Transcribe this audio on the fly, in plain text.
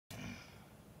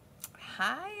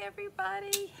Hi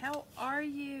everybody, how are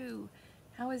you?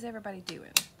 How is everybody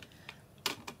doing?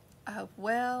 I hope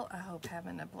well. I hope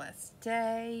having a blessed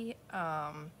day.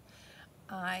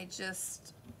 I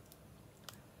just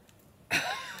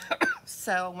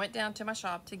I went down to my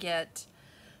shop to get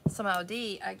some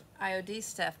IOD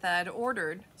stuff that I'd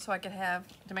ordered so I could have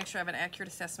to make sure I have an accurate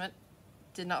assessment.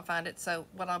 Did not find it, so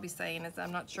what I'll be saying is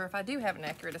I'm not sure if I do have an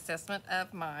accurate assessment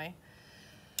of my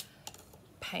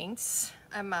paints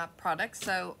and my products.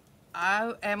 So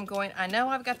I know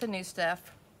I've got the new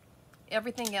stuff.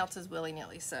 Everything else is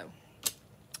willy-nilly. So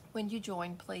when you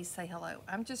join, please say hello.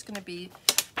 I'm just going to be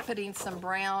putting some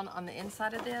brown on the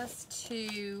inside of this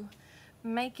to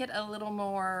make it a little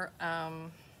more,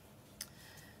 to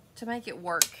make it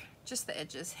work, just the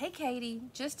edges. Hey Katie,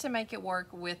 just to make it work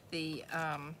with the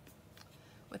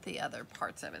other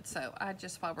parts of it. So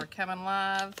while we're coming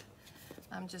live,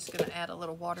 I'm just going to add a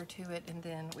little water to it and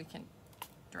then we can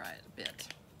dry it a bit.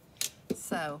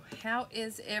 So how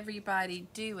is everybody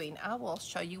doing? I will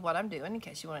show you what I'm doing in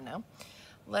case you want to know.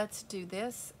 Let's do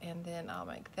this and then I'll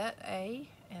make that A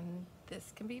and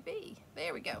this can be B.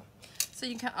 There we go. So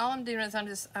you can, all I'm doing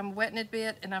is I'm wetting it a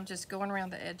bit and I'm just going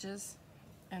around the edges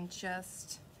and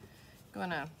just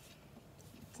gonna,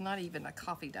 it's not even a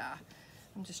coffee dye.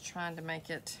 I'm just trying to make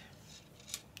it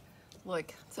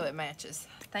look so it matches.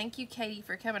 Thank you, Katie,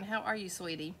 for coming. How are you,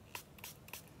 sweetie?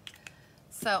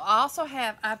 So I also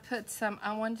have, I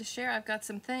wanted to share, I've got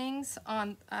some things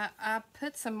on, I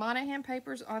put some Monahan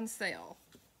papers on sale.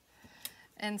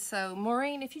 And so,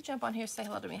 Maureen, if you jump on here, say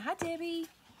hello to me. Hi, Debbie.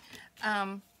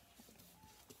 I'm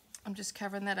just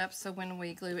covering that up so when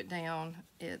we glue it down,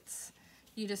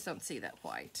 you just don't see that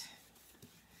white.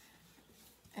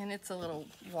 And it's a little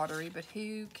watery, but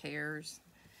who cares?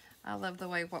 I love the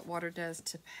way what water does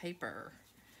to paper.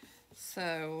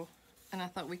 So, and I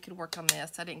thought we could work on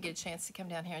this. I didn't get a chance to come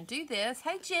down here and do this.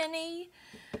 Hey, Jenny.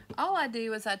 All I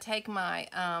do is I take my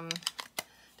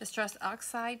Distress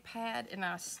Oxide pad and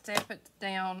I step it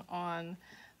down on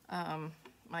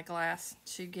my glass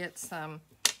to get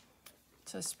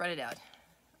to spread it out.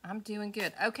 I'm doing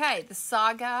good. Okay, the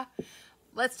saga.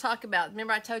 Let's talk about,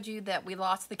 remember I told you that we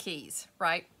lost the keys,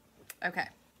 right? Okay,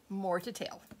 more to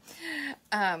tell.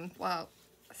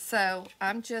 So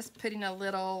I'm just putting a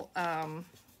little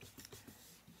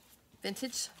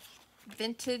vintage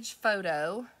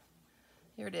photo.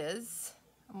 Here it is.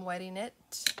 I'm wetting it.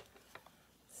 Let's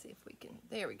see if we can,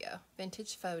 there we go.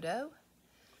 Vintage photo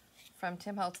from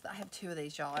Tim Holtz. I have two of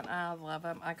these, y'all, and I love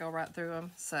them. I go right through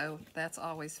them, so that's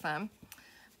always fun.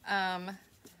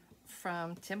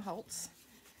 From Tim Holtz.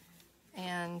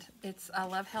 And I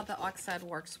love how the oxide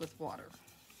works with water.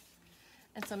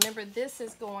 And so remember, this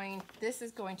is going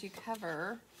to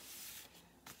cover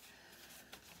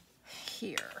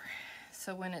here.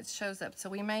 So when it shows up, so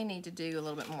we may need to do a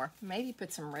little bit more. Maybe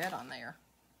put some red on there.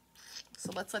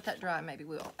 So let's let that dry, maybe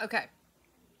we'll. Okay,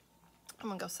 I'm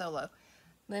gonna go solo.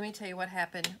 Let me tell you what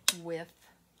happened with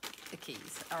the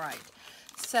keys. All right,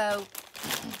 so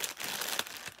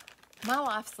my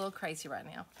life's a little crazy right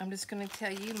now. I'm just gonna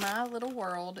tell you, my little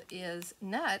world is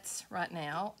nuts right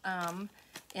now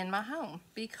in my home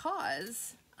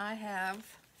because I have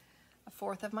a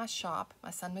fourth of my shop.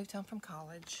 My son moved home from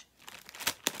college.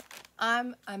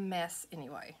 I'm a mess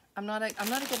anyway. I'm not a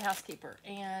good housekeeper,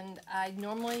 and I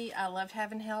love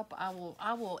having help. I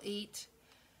will eat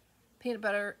peanut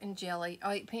butter and jelly.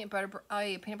 I'll eat a peanut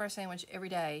butter sandwich every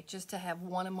day just to have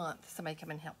one a month. Somebody come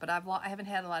and help. But I haven't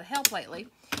had a lot of help lately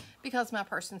because my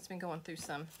person's been going through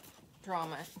some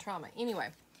trauma. Anyway,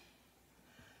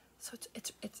 so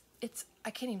it's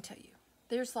I can't even tell you.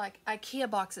 There's like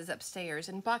IKEA boxes upstairs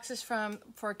and boxes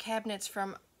for cabinets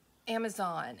from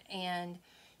Amazon, and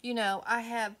you know, I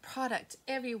have product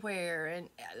everywhere,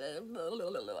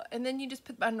 and then you just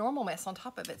put my normal mess on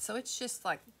top of it. So it's just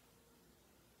like,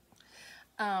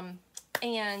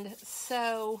 and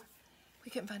so we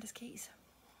couldn't find his keys.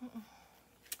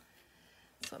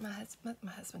 That's what my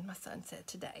son said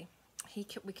today.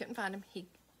 We couldn't find him.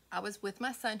 I was with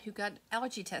my son who got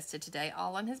allergy tested today,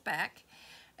 all on his back.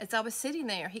 As I was sitting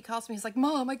there, he calls me. He's like,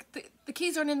 "Mom, the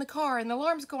keys aren't in the car and the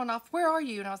alarm's going off. Where are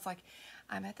you?" And I was like,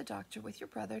 "I'm at the doctor with your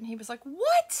brother." And he was like,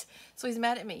 "What?" So he's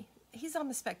mad at me. He's on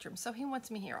the spectrum, so he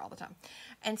wants me here all the time.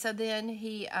 And so then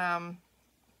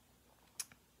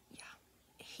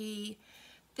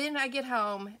then I get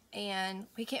home and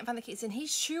we can't find the keys. And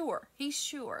he's sure.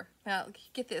 Now,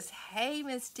 get this. Hey,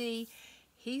 Misty.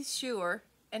 He's sure.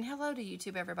 And hello to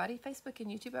YouTube, everybody. Facebook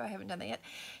and YouTube. I haven't done that yet.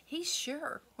 He's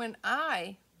sure when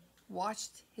I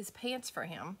washed his pants for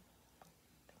him,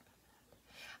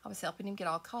 I was helping him get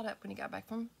all caught up when he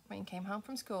came home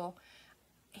from school.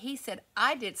 he said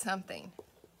I did something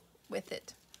with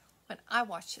it when I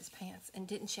washed his pants and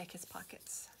didn't check his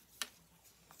pockets.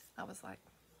 I was like,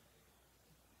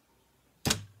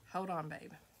 hold on,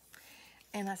 babe.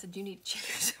 And I said, you need to check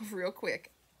yourself real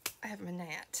quick. I have a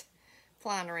gnat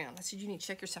flying around. I said, you need to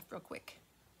check yourself real quick.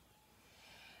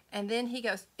 And then he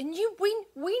goes, and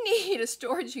we need a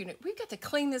storage unit. We've got to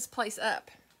clean this place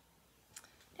up.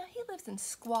 Now, he lives in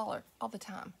squalor all the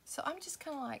time. So I'm just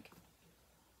kind of like,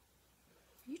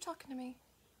 are you talking to me?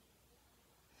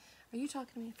 Are you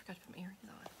talking to me? I forgot to put my earrings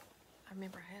on. I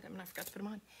remember I had them and I forgot to put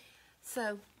them on.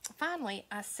 So finally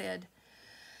I said,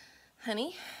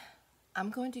 honey, I'm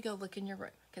going to go look in your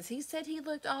room. Because he said he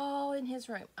looked all in his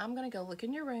room. I'm going to go look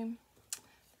in your room.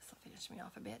 This will finish me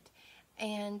off a bit.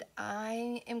 And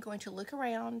I am going to look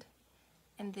around,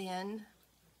 and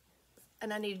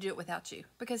I need to do it without you.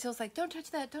 Because he was like, don't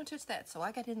touch that, don't touch that. So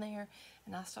I got in there,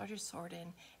 and I started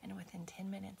sorting, and within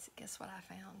 10 minutes, guess what I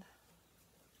found?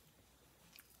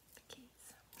 The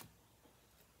keys.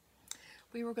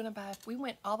 We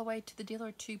went all the way to the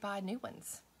dealer to buy new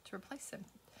ones to replace them.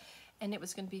 And it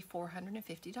was going to be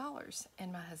 $450.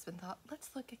 And my husband thought, let's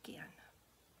look again.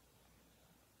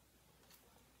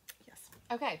 Yes.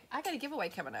 Okay, I got a giveaway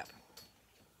coming up.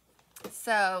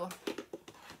 So,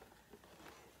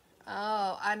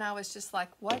 and I was just like,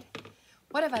 what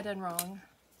have I done wrong?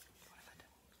 What have I done?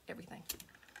 Everything.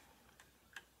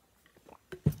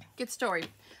 Good story.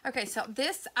 Okay, so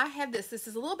I have this. This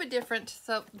is a little bit different.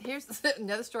 So here's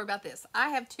another story about this. I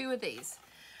have 2 of these.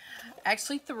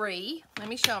 Actually 3. Let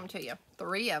me show them to you.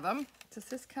 3 of them. Does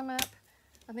this come up?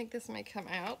 I think this may come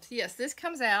out. Yes, this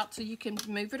comes out, so you can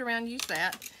move it around, use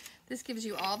that. This gives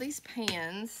you all these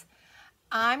pans.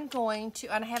 I'm going to,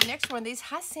 and I have an extra one of these.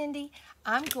 Hi, Cindy.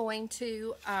 I'm going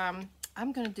to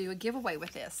do a giveaway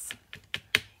with this.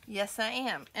 Yes, I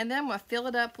am. And then I'm going to fill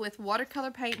it up with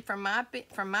watercolor paint from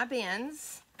my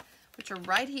bins, which are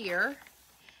right here.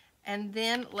 And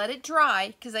then let it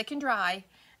dry, because they can dry.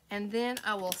 And then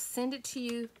I will send it to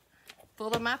you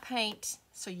full of my paint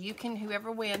so you can, whoever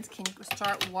wins, can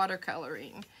start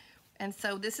watercoloring. And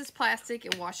so this is plastic.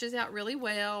 It washes out really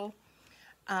well.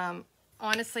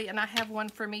 Honestly, and I have one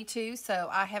for me too, so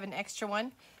I have an extra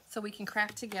one so we can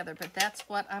craft together. But that's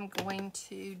what I'm going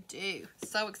to do.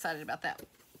 So excited about that.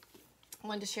 I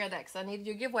wanted to share that because I need to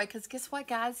do a giveaway, because guess what,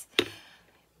 guys?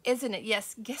 Isn't it?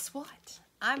 Yes, guess what?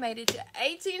 I made it to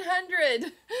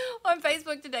 1,800 on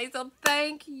Facebook today, so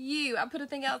thank you. I put a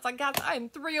thing out. It's like, guys, I am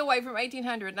 3 away from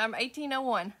 1,800, and I'm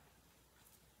 1,801.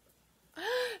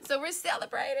 So we're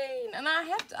celebrating, and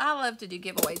I love to do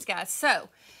giveaways, guys. So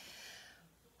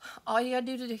all you have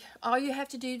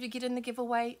to do to get in the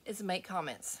giveaway is make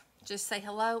comments. Just say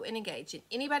hello and engage. And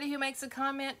anybody who makes a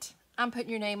comment, I'm putting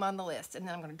your name on the list, and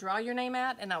then I'm going to draw your name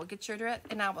out, and I will get your address,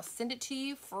 and I will send it to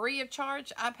you free of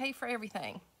charge. I pay for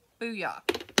everything. Booyah.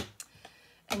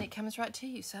 And it comes right to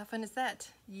you. So how fun is that?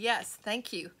 Yes,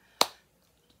 thank you.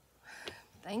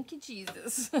 Thank you,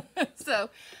 Jesus. So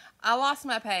I lost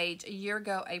my page a year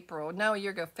ago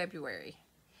February.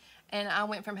 And I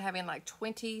went from having like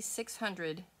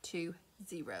 2,600 to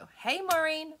 0. Hey,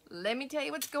 Maureen, let me tell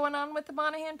you what's going on with the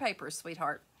Monahan papers,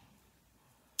 sweetheart.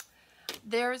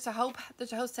 There's a whole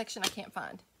section I can't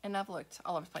find, and I've looked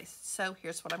all over the place. So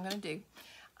here's what I'm going to do.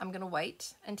 I'm going to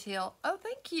wait until, oh,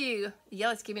 thank you. Yeah,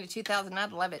 let's give me to 2,000.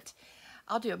 I'd love it.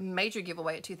 I'll do a major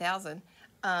giveaway at 2,000.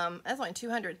 That's only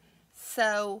 200.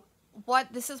 So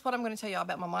this is what I'm going to tell you all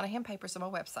about my Monahan papers on my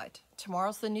website.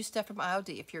 Tomorrow's the new stuff from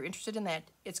IOD. If you're interested in that,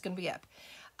 it's going to be up.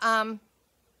 Oh my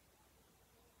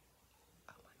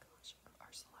gosh,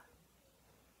 Ursula.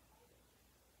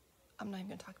 I'm not even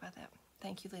going to talk about that.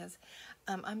 Thank you, Liz.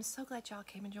 I'm so glad y'all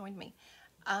came and joined me.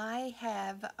 I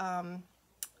have,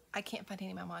 I can't find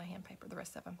any of my Monahan paper, the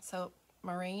rest of them. So,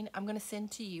 Maureen, I'm going to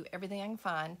send to you everything I can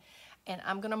find, and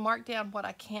I'm going to mark down what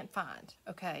I can't find,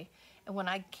 okay? And when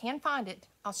I can find it,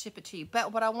 I'll ship it to you.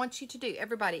 But what I want you to do,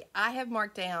 everybody, I have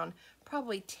marked down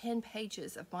probably 10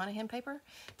 pages of Monahan paper,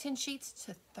 10 sheets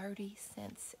to 30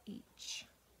 cents each.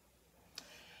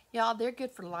 Y'all, they're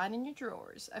good for lining your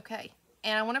drawers, okay?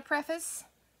 And I want to preface,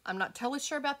 I'm not totally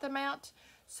sure about the amount,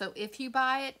 so if you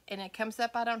buy it and it comes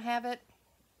up I don't have it,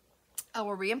 I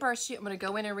will reimburse you. I'm going to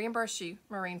go in and reimburse you,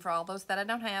 Maureen, for all those that I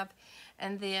don't have.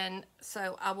 And then,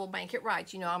 so I will make it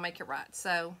right. You know, I'll make it right.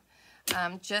 So,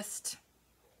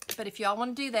 but if y'all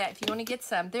want to do that, if you want to get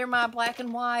some, they're my black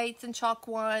and whites and chalk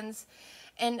ones.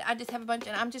 And I just have a bunch,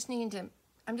 and I'm just needing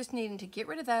to get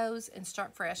rid of those and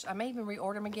start fresh. I may even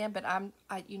reorder them again, but I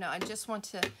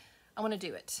want to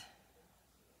do it.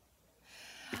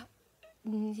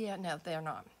 Yeah, no, they're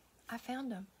not. I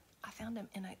found them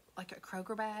in a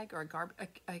Kroger bag or a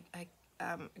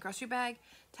grocery bag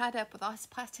tied up with all his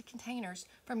plastic containers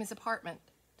from his apartment.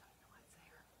 Don't know what's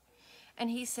there. And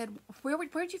he said,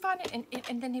 where'd you find it?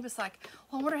 And then he was like,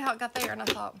 well, I wonder how it got there. And I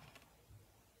thought,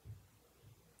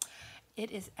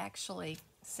 it is actually,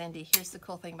 Cindy, here's the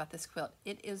cool thing about this quilt.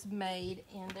 It is made,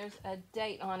 and there's a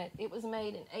date on it. It was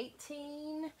made in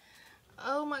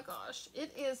oh my gosh.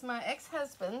 It is my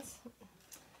ex-husband's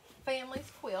family's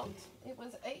quilt. It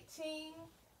was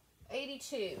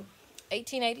 1882.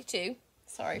 1882.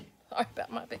 Sorry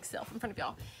about my big self in front of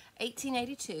y'all.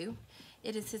 1882.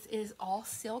 It is all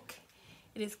silk.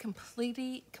 It is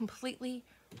completely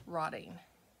rotting.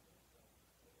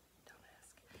 Don't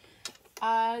ask.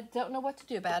 I don't know what to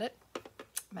do about it.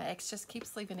 My ex just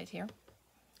keeps leaving it here.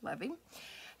 Love him.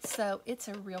 So it's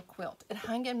a real quilt. It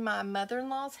hung in my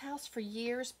mother-in-law's house for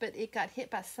years, but it got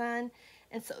hit by sun,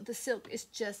 and so the silk is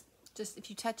just if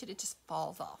you touch it, it just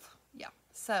falls off. Yeah.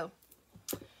 So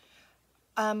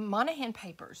Monahan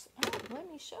papers. Oh,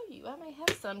 let me show you. I may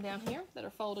have some down here that are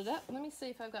folded up. Let me see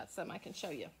if I've got some I can show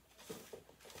you.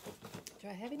 Do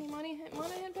I have any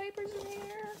Monahan papers in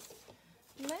here?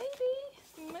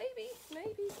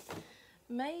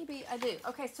 Maybe I do.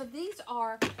 Okay, so they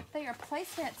are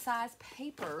placemat size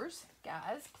papers,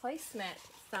 guys. Placemat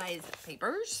size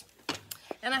papers.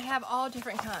 And I have all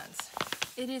different kinds.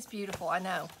 It is beautiful, I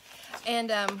know.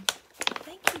 And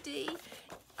thank you, Dee.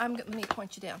 Let me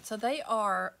point you down. So they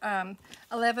are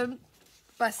 11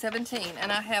 by 17,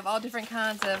 and I have all different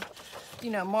kinds of,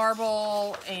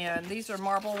 marble, and these are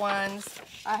marble ones.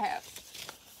 I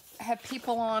have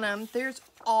people on them. There's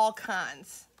all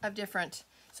kinds of different.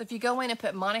 So if you go in and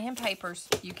put Monahan papers,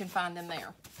 you can find them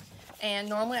there. And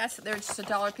normally they're just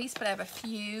 $1 a piece, but I have a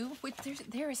few, which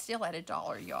they're still at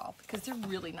 $1, y'all, because they're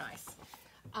really nice.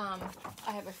 I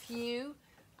have a few.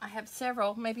 I have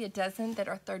several, maybe a dozen that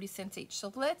are 30 cents each.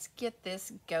 So let's get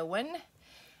this going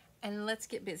and let's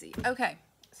get busy. Okay,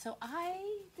 so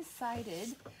I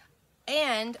decided,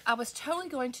 and I was totally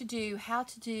going to do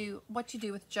what you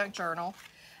do with junk journal.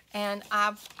 And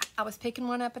I was picking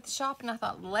one up at the shop, and I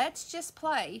thought, let's just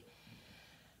play.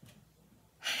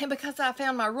 And because I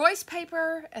found my Royce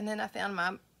paper, and then I found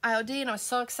my IOD, and I was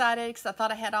so excited because I thought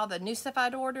I had all the new stuff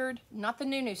I'd ordered. Not the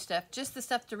new stuff, just the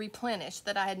stuff to replenish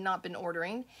that I had not been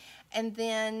ordering. And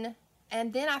then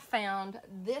I found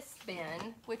this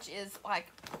bin, which is like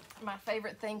my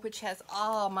favorite thing, which has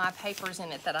all my papers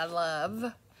in it that I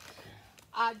love.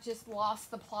 I just lost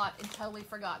the plot and totally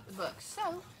forgot the book.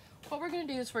 So what we're going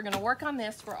to do is we're going to work on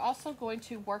this. We're also going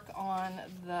to work on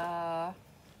the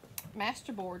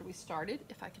master board we started,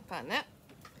 if I can find that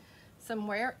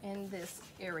somewhere in this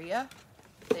area.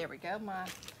 There we go.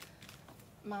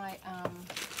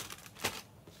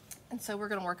 And so we're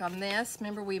going to work on this.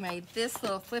 Remember, we made this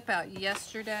little flip out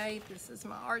yesterday. This is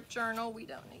my art journal. We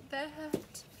don't need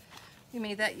that. We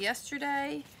made that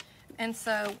yesterday. And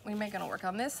so we're going to work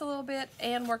on this a little bit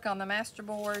and work on the master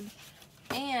board.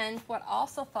 And what I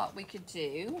also thought we could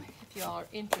do, if y'all are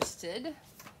interested.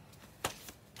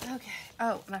 Okay.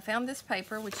 Oh, and I found this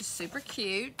paper, which is super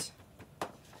cute.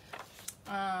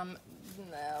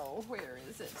 No, where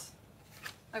is it?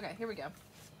 Okay, here we go.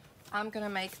 I'm going to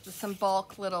make some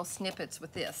bulk little snippets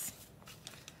with this.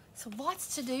 So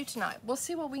lots to do tonight. We'll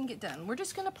see what we can get done. We're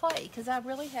just going to play because I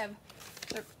really have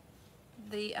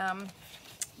the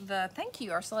thank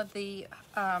you, Ursula.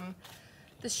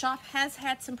 The shop has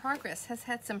had some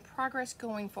progress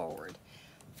going forward.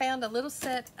 Found a little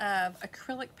set of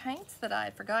acrylic paints that I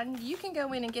had forgotten. You can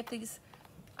go in and get these.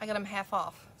 I got them half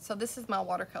off. So this is my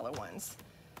watercolor ones.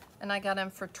 And I got them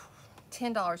for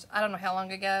 $10. I don't know how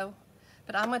long ago.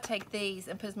 But I'm going to take these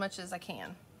and put as much as I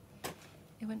can.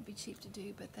 It wouldn't be cheap to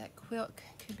do, but that quilt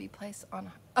could be placed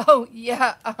on. Oh,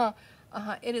 yeah.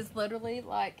 It is literally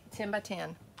like 10 by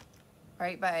 10 or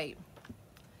 8 by 8.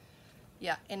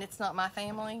 Yeah, and it's not my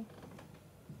family.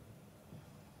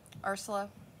 Ursula,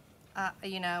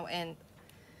 and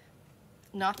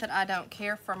not that I don't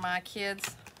care for my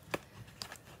kids'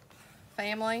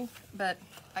 family, but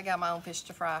I got my own fish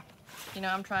to fry.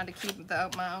 I'm trying to keep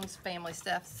my own family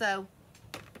stuff. So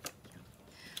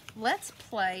let's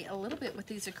play a little bit with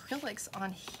these acrylics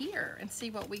on here and see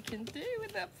what we can do.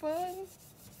 Isn't that fun?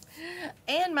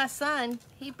 And my son,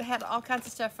 he had all kinds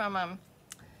of stuff from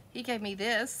he gave me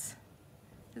this.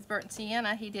 His burnt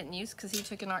sienna he didn't use because he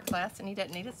took an art class and he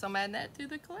didn't need it, so I'm adding that to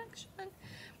the collection.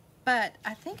 But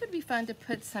I think it would be fun to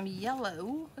put some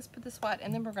yellow. Let's put this white,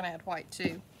 and then we're going to add white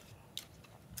too.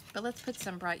 But let's put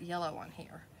some bright yellow on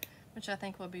here, which I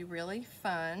think will be really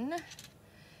fun.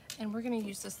 And we're going to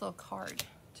use this little card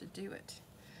to do it,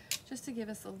 just to give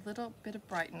us a little bit of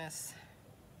brightness.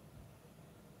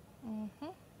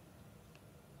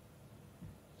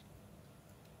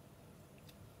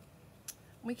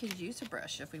 We could use a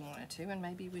brush if we wanted to, and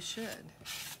maybe we should.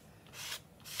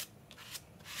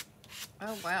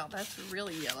 Oh wow, that's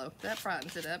really yellow. That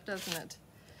brightens it up, doesn't it?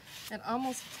 It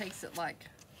almost takes it like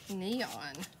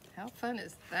neon. How fun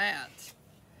is that?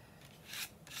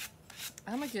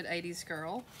 I'm a good 80s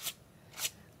girl.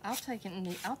 I'll take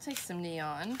some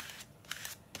neon.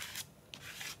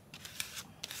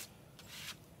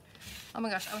 Oh my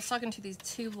gosh, I was talking to these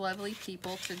two lovely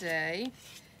people today,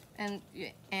 and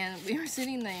we were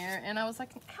sitting there, and I was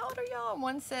like, how old are y'all? And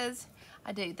one says,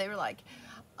 I do. They were like,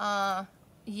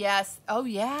 yes. Oh,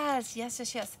 yes.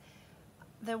 Yes.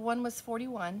 The one was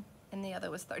 41, and the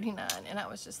other was 39, and I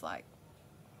was just like,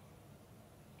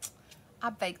 I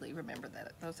vaguely remember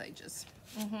those ages.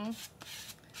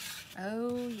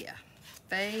 Oh, yeah.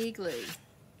 Vaguely.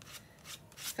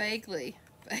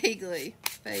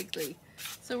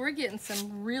 So we're getting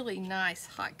some really nice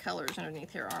hot colors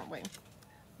underneath here, aren't we?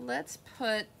 Let's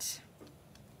put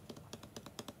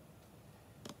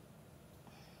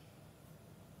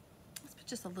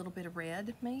just a little bit of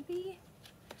red, maybe.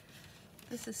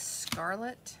 This is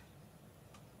scarlet.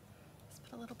 Let's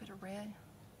put a little bit of red.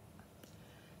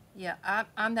 Yeah,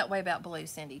 I'm that way about blue,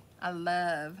 Cindy. I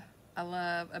love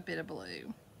a bit of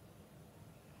blue.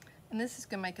 And this is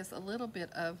gonna make us a little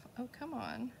bit of, oh come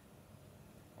on,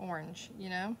 orange, you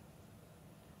know,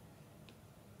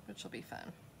 which will be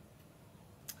fun.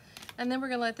 And then we're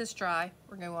gonna let this dry.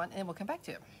 We're gonna go on and we'll come back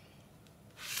to it.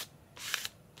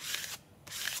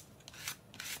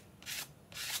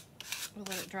 We'll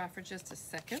let it dry for just a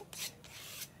second.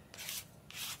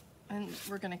 And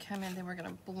we're gonna come in, then we're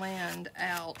gonna blend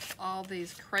out all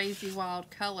these crazy wild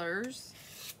colors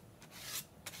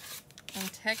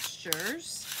and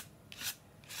textures.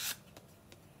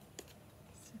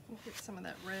 See if we'll get some of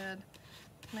that red,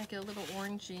 make it a little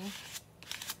orangey.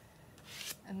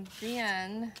 And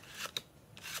then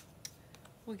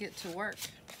we'll get to work.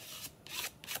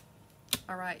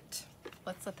 All right,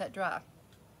 let's let that dry.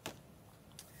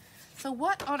 So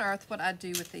what on earth would I do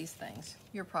with these things?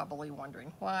 You're probably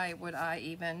wondering, why would I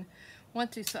even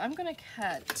want to? So I'm gonna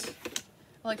cut,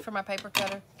 like for my paper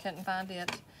cutter, couldn't find it.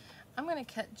 I'm gonna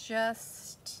cut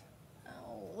just,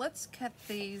 let's cut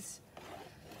these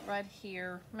right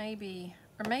here, maybe,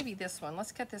 or maybe this one.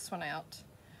 Let's cut this one out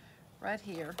right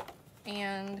here.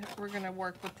 And we're gonna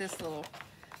work with this little,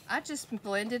 I just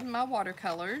blended my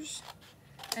watercolors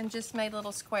and just made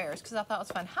little squares because I thought it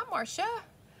was fun. Hi, Marcia.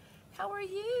 How are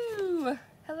you?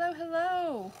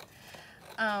 Hello.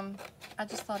 I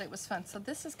just thought it was fun. So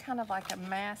this is kind of like a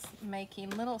mask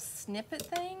making little snippet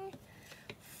thing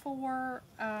for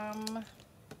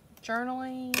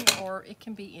journaling, or it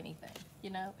can be anything, you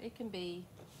know, it can be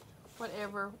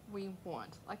whatever we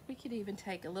want. Like we could even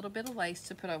take a little bit of lace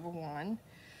to put over one.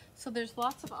 So there's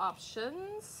lots of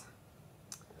options,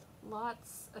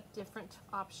 lots of different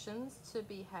options to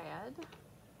be had,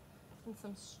 and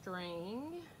some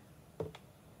string.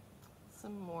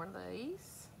 Some more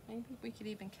lace. Maybe we could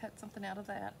even cut something out of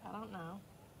that. I don't know.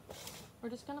 We're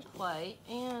just gonna play,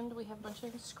 and we have a bunch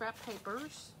of scrap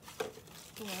papers,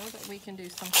 you know, that we can do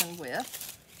something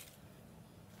with.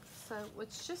 So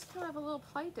it's just kind of a little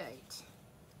play date.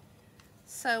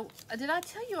 So did I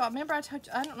tell you? I remember I told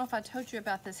you. I don't know if I told you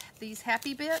about these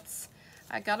happy bits.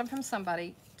 I got them from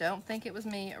somebody. Don't think it was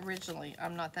me originally.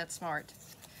 I'm not that smart.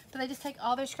 But they just take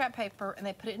all their scrap paper and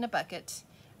they put it in a bucket.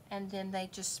 And then they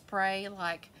just spray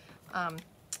like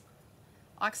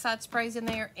oxide sprays in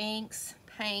there, inks,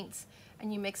 paints,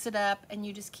 and you mix it up and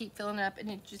you just keep filling up, and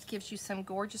it just gives you some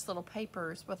gorgeous little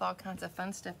papers with all kinds of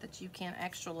fun stuff that you can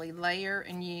actually layer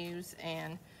and use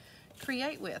and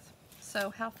create with.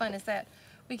 So how fun is that?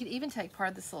 We could even take part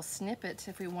of this little snippet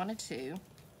if we wanted to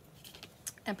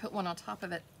and put one on top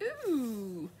of it.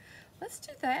 Ooh, let's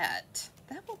do that.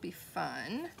 That will be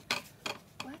fun.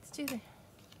 Let's do that.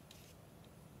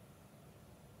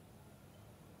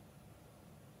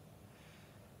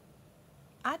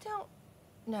 I don't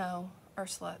know,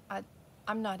 Ursula.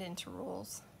 I'm not into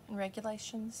rules and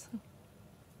regulations.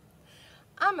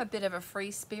 I'm a bit of a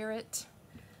free spirit.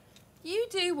 You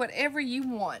do whatever you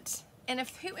want. And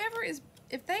if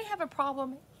they have a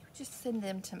problem, you just send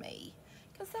them to me.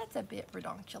 Because that's a bit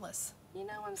redonkulous. You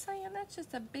know what I'm saying? That's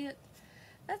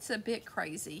a bit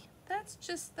crazy. That's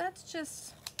just nuts.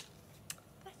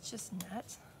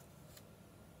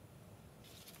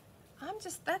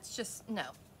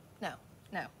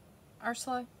 No.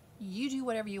 Ursula, you do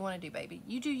whatever you want to do, baby.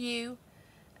 You do you,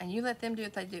 and you let them do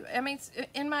what they do. I mean,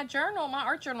 in my journal, my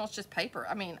art journal is just paper.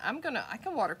 I mean, I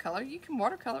can watercolor. You can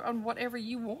watercolor on whatever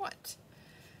you want.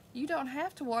 You don't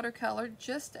have to watercolor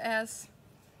just as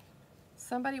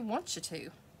somebody wants you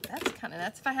to. That's kind of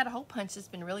nuts. If I had a hole punch, it's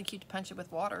been really cute to punch it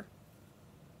with water.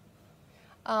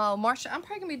 Marsha, I'm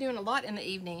probably going to be doing a lot in the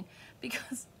evening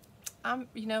because I'm,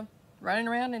 you know, running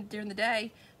around and during the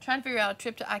day trying to figure out a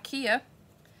trip to IKEA.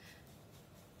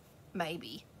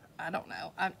 Maybe. I don't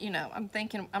know. I'm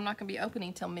thinking I'm not going to be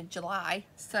opening till mid-July.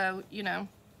 So, you know.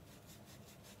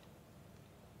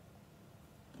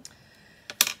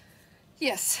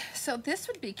 Yes. So this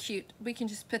would be cute. We can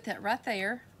just put that right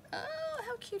there. Oh,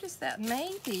 how cute is that?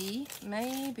 Maybe.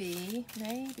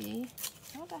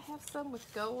 Don't I have some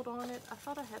with gold on it? I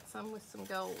thought I had some with some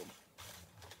gold.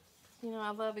 You know,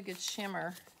 I love a good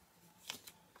shimmer.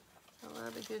 I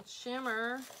love a good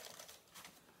shimmer.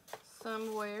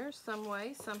 Somewhere, some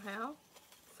way, somehow,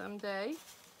 someday.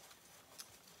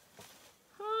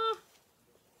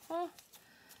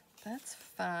 That's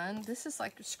fun. This is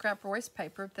like scrap waste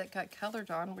paper that got colored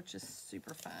on, which is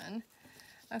super fun.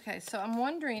 Okay, so I'm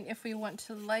wondering if we want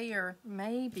to layer,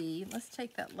 maybe, let's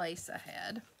take that lace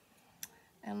ahead.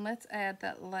 And let's add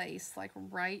that lace, like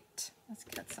let's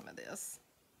cut some of this.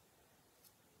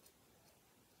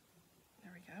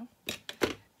 There we go.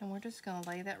 And we're just gonna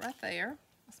lay that right there.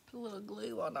 Let's put a little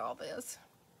glue on all this.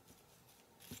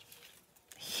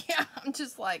 Yeah, I'm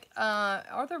just like,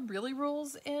 are there really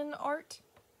rules in art?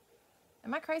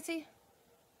 Am I crazy?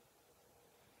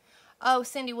 Oh,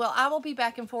 Cindy, well, I will be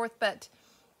back and forth, but,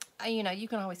 you know, you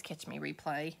can always catch me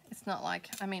replay. It's not like,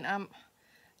 I mean, I'm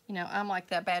like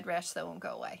that bad rash that won't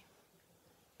go away.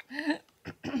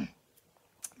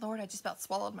 Lord, I just about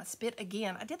swallowed my spit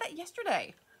again. I did that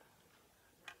yesterday.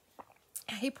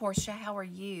 Hey, Portia, how are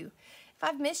you? If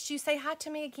I've missed you, say hi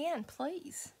to me again,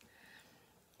 please.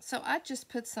 So I just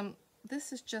put some,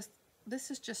 this is just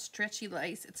stretchy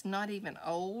lace. It's not even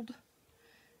old.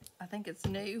 I think it's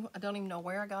new. I don't even know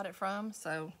where I got it from.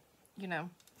 So, you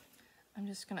know, I'm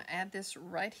just going to add this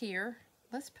right here.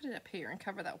 Let's put it up here and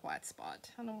cover that white spot.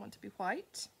 I don't want it to be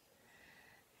white.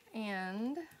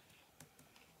 And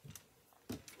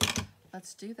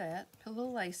let's do that. Put a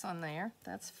little lace on there.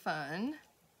 That's fun.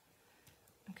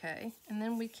 Okay, and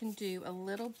then we can do a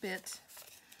little bit,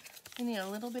 we need a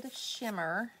little bit of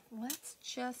shimmer. Let's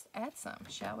just add some,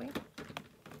 shall we?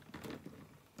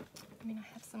 I mean, I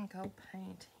have some gold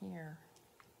paint here.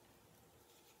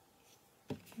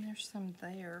 And there's some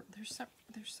there. There's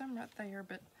some right there,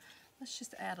 but let's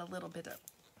just add a little bit of,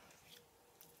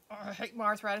 oh, I hate my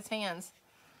arthritis hands.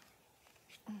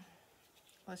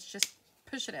 Let's just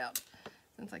push it out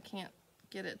since I can't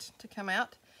get it to come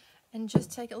out. And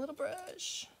just take a little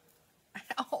brush.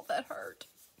 Ow, that hurt.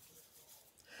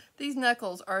 These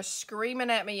knuckles are screaming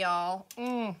at me, y'all.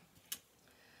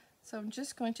 So I'm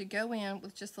just going to go in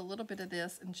with just a little bit of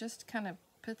this and just kind of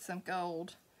put some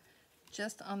gold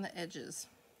just on the edges.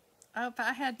 If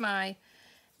I had my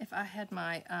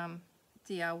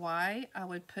DIY, I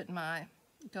would put my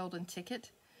golden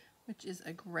ticket, which is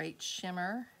a great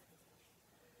shimmer.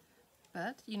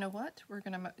 But you know what? We're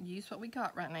going to use what we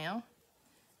got right now.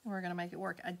 And we're going to make it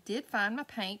work. I did find my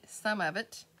paint, some of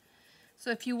it. So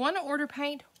if you want to order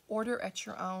paint, order at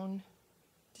your own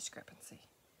discrepancy.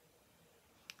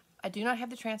 I do not have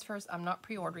the transfers. I'm not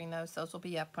pre-ordering those. Those will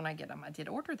be up when I get them. I did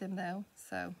order them though,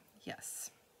 so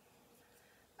yes.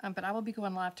 But I will be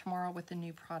going live tomorrow with the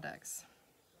new products.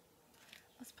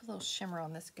 Let's put a little shimmer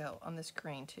on this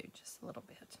green too, just a little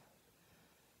bit.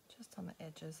 Just on the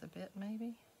edges a bit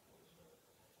maybe.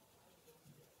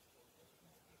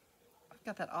 I've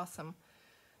got that awesome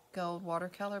gold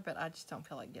watercolor, but I just don't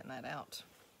feel like getting that out.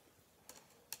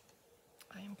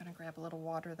 I am going to grab a little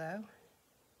water though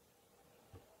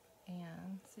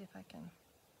and see if I can.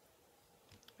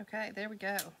 Okay, there we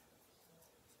go.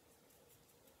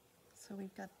 So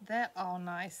we've got that all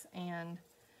nice and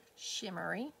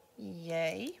shimmery.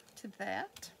 Yay to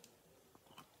that.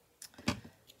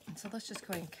 And so let's just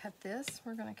go ahead and cut this.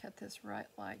 We're going to cut this right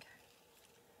like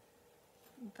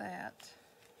that.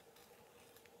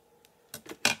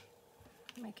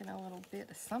 Making a little bit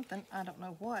of something. I don't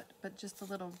know what, but just a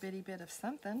little bitty bit of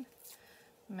something.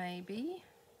 Maybe.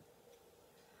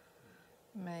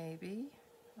 Maybe.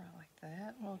 Right like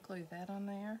that. We'll glue that on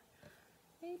there.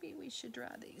 Maybe we should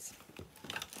dry these.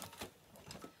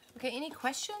 Okay, any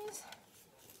questions?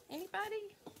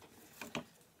 Anybody?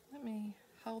 Let me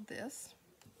hold this.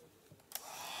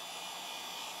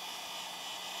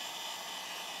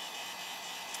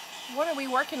 What are we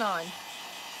working on?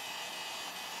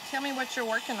 Tell me what you're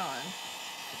working on.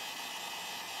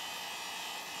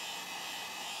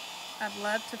 I'd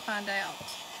love to find out.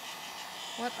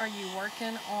 What are you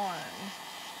working on?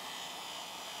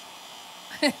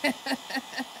 That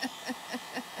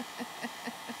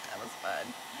was fun.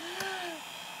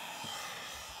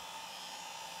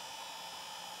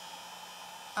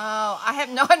 Oh, I have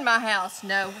not in my house.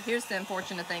 No, here's the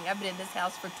unfortunate thing. I've been in this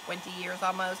house for 20 years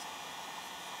almost.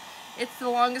 It's the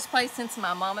longest place since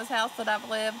my mama's house that I've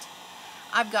lived.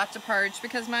 I've got to purge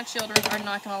because my children are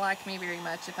not going to like me very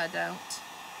much if I don't.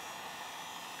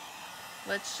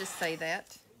 Let's just say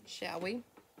that, shall we?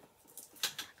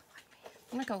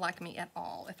 They're not going to like me at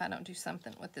all if I don't do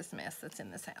something with this mess that's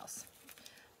in this house.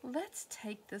 Let's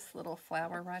take this little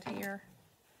flower right here.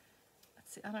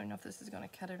 Let's see, I don't know if this is going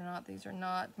to cut it or not. These are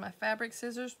not my fabric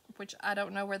scissors, which I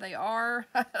don't know where they are.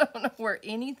 I don't know where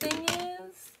anything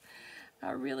is.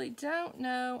 I really don't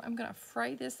know. I'm going to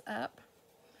fray this up.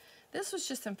 This was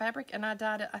just some fabric, and I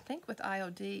dyed it, I think, with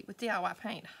IOD, with DIY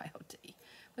paint. IOD,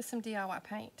 with some DIY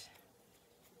paint.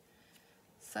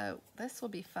 So this will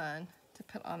be fun to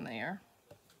put on there.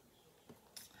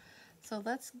 So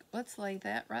let's lay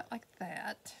that right like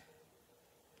that.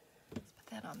 Let's put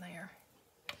that on there.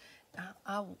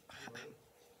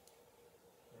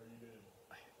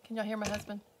 Can y'all hear my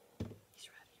husband? He's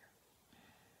right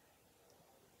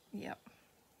here. Yep.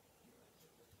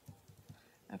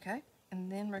 Okay,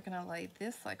 and then we're gonna lay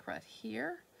this like right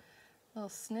here, a little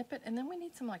snippet, and then we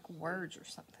need some like words or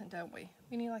something, don't we?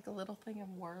 We need like a little thing of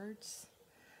words.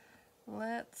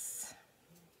 Let's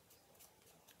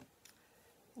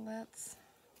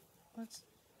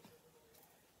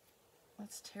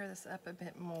tear this up a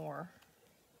bit more.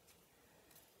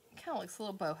 It kind of looks a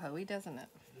little boho-y, doesn't it?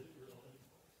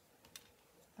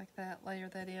 Like that, layer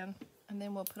that in, and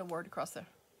then we'll put a word across there.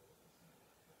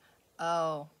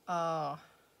 Oh,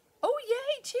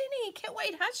 yay, Jenny, can't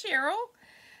wait. Hi, Cheryl.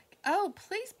 Oh,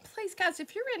 please, please, guys,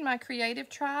 if you're in my creative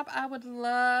tribe, I would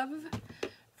love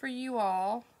for you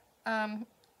all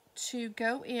to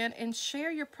go in and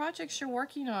share your projects you're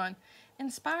working on.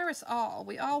 Inspire us all.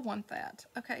 We all want that.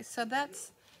 Okay, so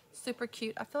that's super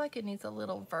cute. I feel like it needs a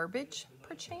little verbiage,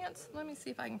 perchance. Let me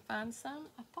see if I can find some.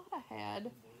 I thought I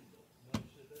had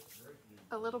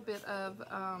a little bit of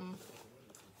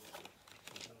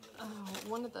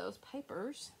one of those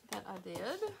papers that I did.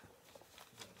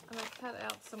 And I cut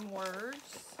out some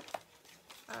words.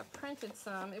 I printed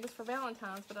some. It was for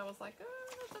Valentine's, but I was like, oh,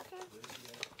 that's okay.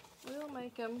 We'll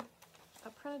make them. I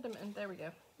printed them, and there we go.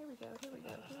 Here we go, here we go,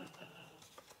 here we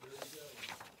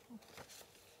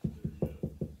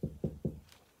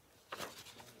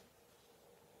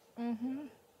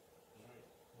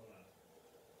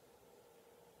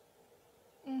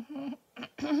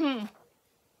go.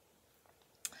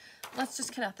 Let's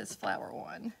just cut out this flower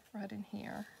one right in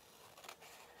here.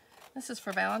 This is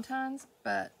for Valentine's,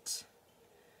 but,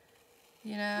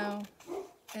 you know,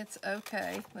 it's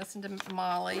okay. Listen to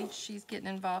Molly. She's getting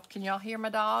involved. Can y'all hear my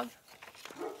dog?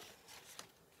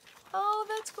 Oh,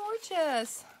 that's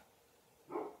gorgeous.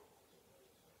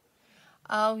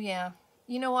 Oh, yeah.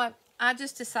 You know what? I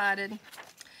just decided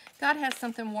God has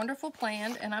something wonderful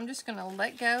planned, and I'm just going to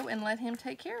let go and let him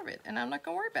take care of it, and I'm not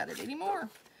going to worry about it anymore.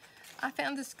 I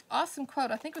found this awesome quote.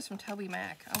 I think it was from Toby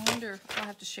Mac. I wonder if I'll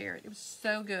have to share it. It was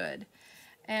so good.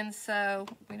 And so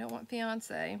we don't want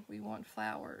fiance. We want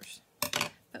flowers.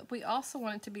 But we also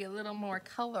want it to be a little more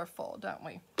colorful, don't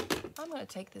we? I'm going to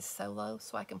take this solo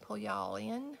so I can pull y'all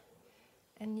in.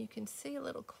 And you can see a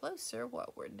little closer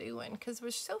what we're doing because we're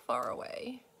so far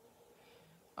away,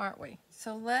 aren't we?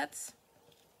 So we're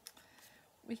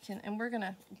going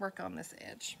to work on this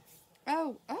edge.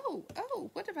 Oh,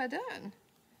 what have I done?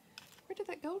 Where did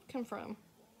that gold come from?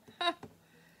 Huh.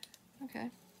 Okay.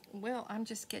 Well, I'm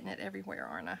just getting it everywhere,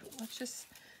 aren't I? Let's just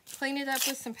clean it up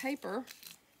with some paper.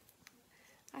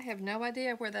 I have no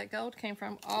idea where that gold came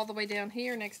from all the way down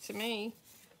here next to me,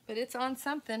 but it's on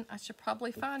something. I should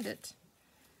probably find it.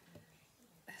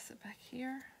 Is it back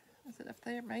here? Is it up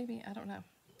there? Maybe. I don't know.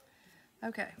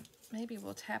 Okay. Maybe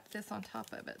we'll tap this on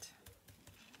top of it.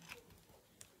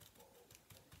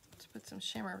 Let's put some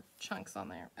shimmer chunks on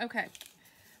there. Okay.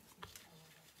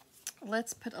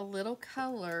 Let's put a little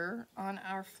color on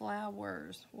our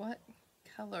flowers. What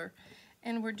color?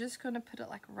 And we're just going to put it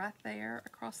like right there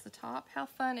across the top. How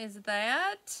fun is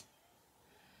that?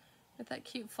 With that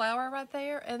cute flower right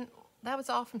there. And that was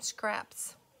all from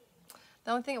scraps. The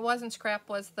only thing it wasn't scrap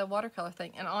was the watercolor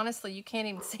thing. And honestly, you can't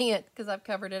even see it because I've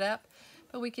covered it up.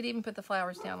 But we could even put the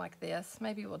flowers down like this.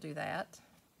 Maybe we'll do that.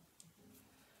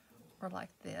 Or like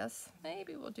this.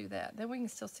 Maybe we'll do that. Then we can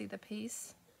still see the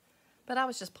piece. But I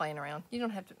was just playing around. You don't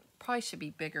have to, probably should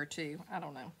be bigger too. I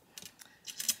don't know.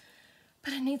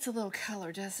 But it needs a little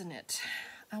color, doesn't it?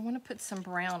 I want to put some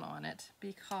brown on it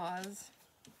because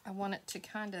I want it to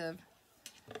kind of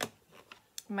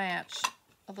match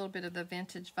a little bit of the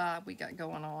vintage vibe we got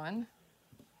going on.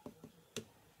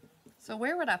 So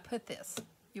where would I put this?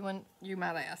 You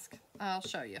might ask. I'll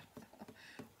show you.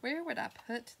 where would I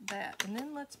put that? And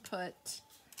then let's put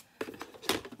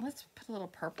a little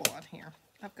purple on here.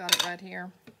 I've got it right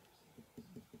here.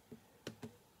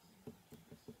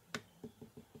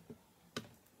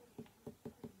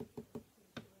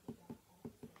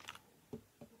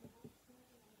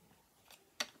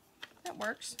 That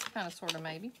works, kind of, sort of,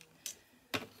 maybe.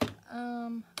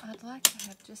 I'd like to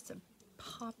have just a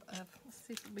pop of, let's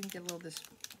see if we can get a little of this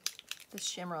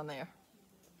shimmer on there.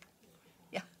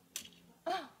 Yeah.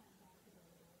 Oh.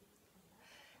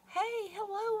 Hey,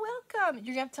 hello, welcome.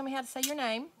 You're gonna have to tell me how to say your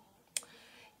name.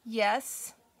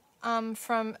 Yes,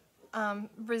 from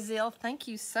Brazil. Thank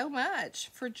you so much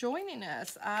for joining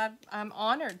us. I'm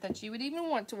honored that you would even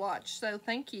want to watch, so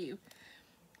thank you.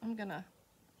 I'm gonna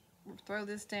throw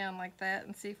this down like that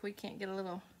and see if we can't get a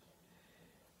little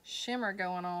shimmer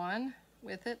going on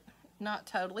with it. Not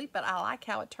totally, but I like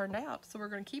how it turned out, so we're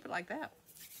going to keep it like that.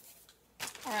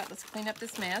 All right, let's clean up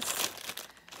this mess.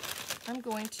 I'm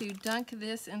going to dunk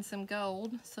this in some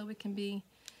gold so it can be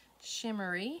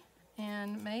shimmery,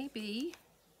 and maybe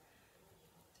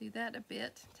do that a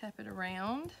bit. Tap it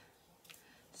around,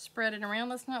 spread it around.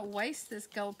 Let's not waste this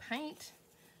gold paint,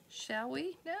 shall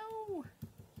we? No.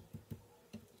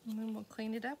 And then we'll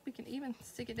clean it up. We can even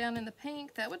stick it down in the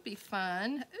pink. That would be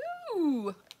fun.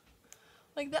 Ooh!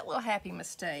 Like that little happy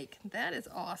mistake. That is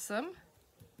awesome.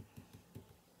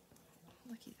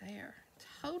 Looky there.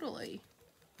 Totally.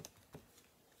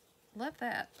 Love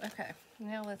that. Okay,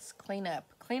 now let's clean up.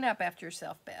 Clean up after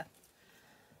yourself, Beth.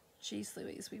 Jeez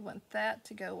Louise, we want that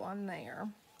to go on there.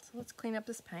 So let's clean up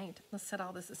this paint. Let's set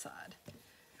all this aside.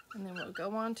 And then we'll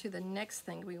go on to the next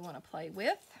thing we want to play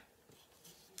with.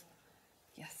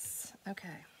 Yes, okay.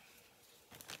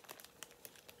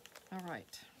 All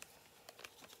right.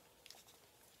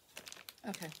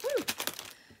 Okay, woo!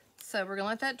 So we're gonna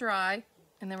let that dry,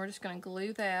 and then we're just gonna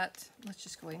glue that. Let's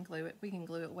just go ahead and glue it. We can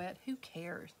glue it wet, who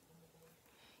cares?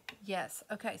 Yes,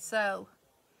 okay, so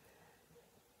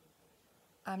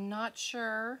I'm not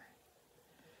sure.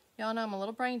 Y'all know I'm a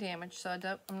little brain damaged, so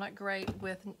I'm not great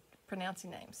with pronouncing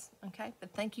names, okay?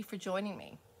 But thank you for joining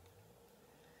me.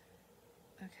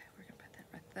 Okay, we're gonna put that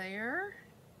right there.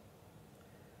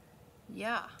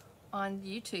 Yeah, on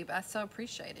YouTube, I so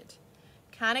appreciate it.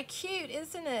 Kind of cute,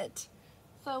 isn't it?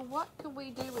 So what could we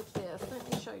do with this?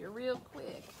 Let me show you real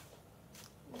quick.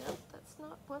 Nope, that's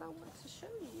not what I want to show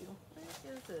you.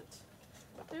 Where is it?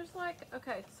 There's like,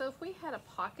 okay, so if we had a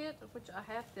pocket, which I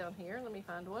have down here, let me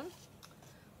find one.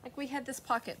 Like we had this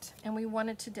pocket and we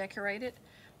wanted to decorate it,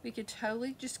 we could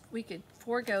totally we could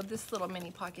forego this little mini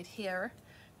pocket here,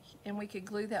 and we could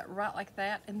glue that right like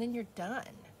that, and then you're done.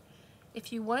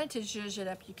 If you wanted to zhuzh it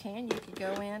up, you can. You could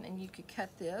go in and you could cut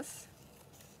this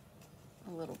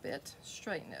a little bit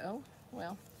straight. No,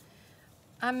 well,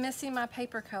 I'm missing my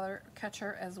paper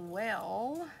cutter as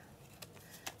well,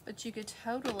 but you could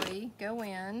totally go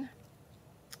in,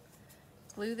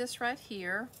 glue this right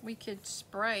here. We could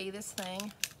spray this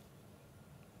thing.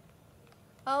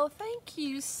 Oh, thank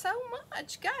you so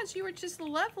much. Guys, you were just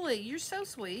lovely. You're so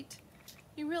sweet.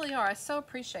 You really are. I so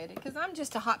appreciate it, because I'm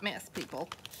just a hot mess, people.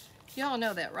 Y'all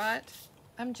know that, right?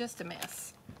 I'm just a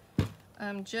mess.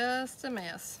 I'm just a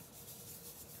mess.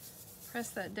 Press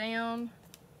that down.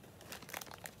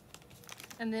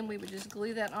 And then we would just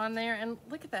glue that on there. And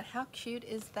look at that. How cute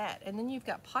is that? And then you've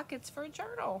got pockets for a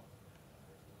journal.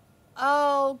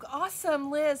 Oh,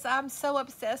 awesome, Liz. I'm so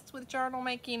obsessed with journal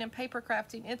making and paper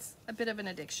crafting. It's a bit of an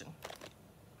addiction.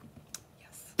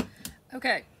 Yes.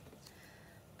 Okay.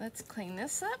 Let's clean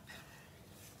this up.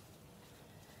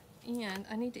 And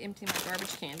I need to empty my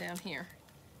garbage can down here.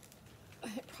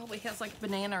 It probably has like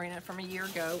banana in it from a year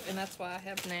ago, and that's why I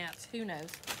have gnats. Who knows?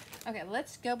 Okay,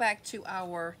 let's go back to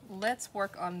let's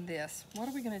work on this. What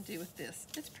are we going to do with this?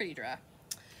 It's pretty dry.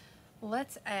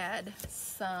 Let's add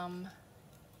some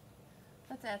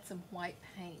white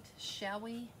paint, shall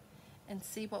we? And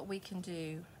see what we can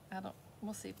do.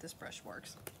 We'll see if this brush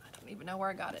works. I don't even know where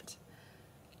I got it.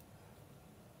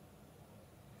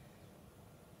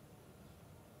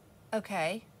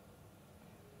 Okay.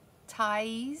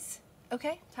 Thais.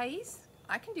 Okay, Thais,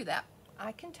 I can do that.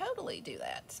 I can totally do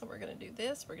that. So we're gonna do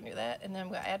this, we're gonna do that, and then I'm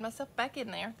gonna add myself back in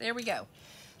there. There we go.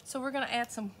 So we're gonna add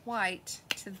some white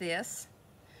to this,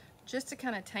 just to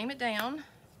kind of tame it down.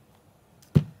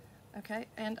 Okay,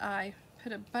 and I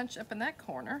put a bunch up in that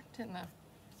corner, didn't I?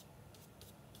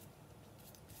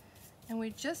 And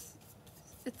we just,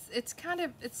 it's kind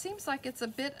of, it seems like it's a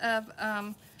bit of,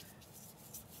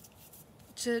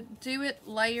 to do it,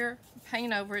 layer,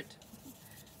 paint over it,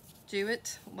 do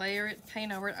it, layer it,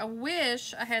 paint over it. I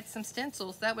wish I had some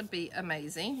stencils. That would be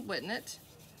amazing, wouldn't it?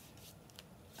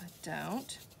 I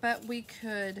don't. but we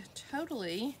could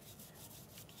totally,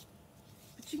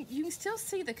 but you can still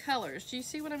see the colors. Do you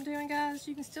see what I'm doing, guys?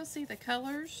 You can still see the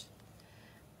colors.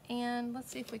 And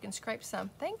let's see if we can scrape some.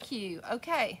 Thank you.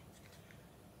 Okay.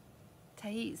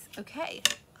 Thais. Okay.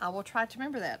 I will try to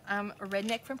remember that. I'm a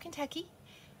redneck from Kentucky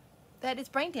that is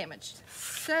brain damaged.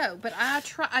 So, but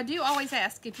I do always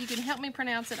ask if you can help me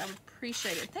pronounce it. I would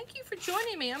appreciate it. Thank you for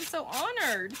joining me. I'm so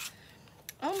honored.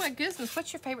 Oh my goodness.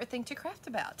 What's your favorite thing to craft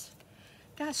about?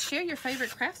 Guys, share your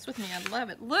favorite crafts with me. I love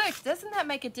it. Look, doesn't that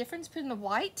make a difference putting the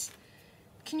white?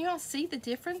 Can you all see the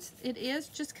difference? It is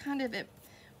just kind of,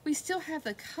 we still have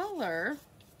the color,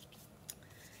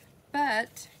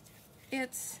 but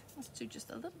it's, let's do just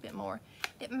a little bit more.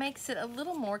 It makes it a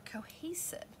little more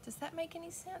cohesive. Does that make any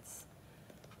sense?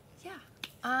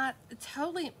 Yeah, it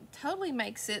totally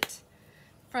makes it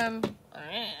from,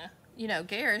 you know,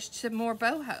 garish to more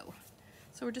boho.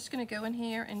 So we're just gonna go in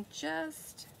here and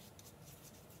just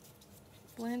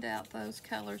blend out those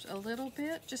colors a little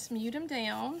bit. Just mute them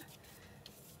down.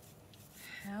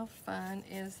 How fun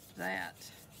is that?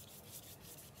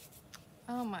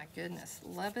 Oh my goodness,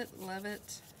 love it, love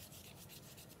it,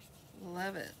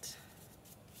 love it.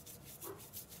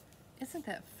 Isn't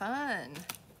that fun?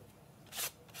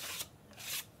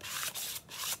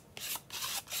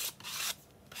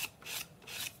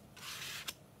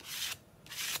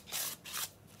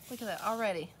 Look at that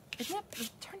already. It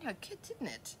turned out good, didn't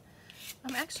it?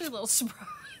 I'm actually a little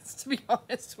surprised, to be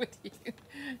honest with you.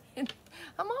 And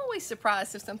I'm always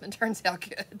surprised if something turns out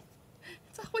good.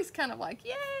 It's always kind of like,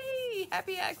 yay,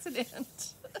 happy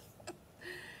accident.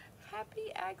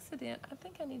 Happy accident. I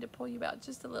think I need to pull you out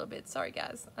just a little bit. Sorry,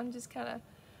 guys. I'm just kind of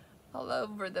all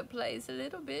over the place a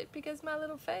little bit because my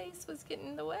little face was getting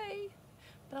in the way.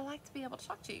 But I like to be able to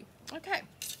talk to you. Okay.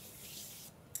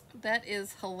 That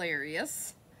is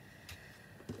hilarious.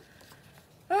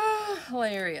 Oh,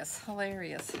 hilarious,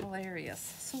 hilarious, hilarious.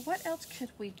 So what else could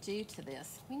we do to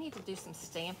this? We need to do some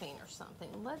stamping or something.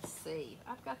 Let's see.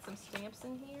 I've got some stamps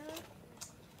in here.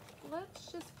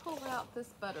 Let's just pull out this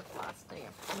butterfly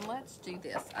stamp and let's do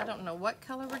this. I don't know what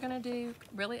color we're gonna do.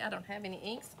 Really, I don't have any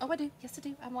inks. Oh, I do. Yes, I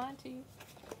do. I'm lying to you.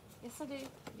 Yes, I do.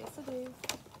 Yes, I do.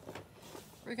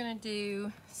 We're gonna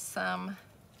do some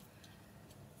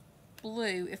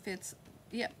blue. If it's,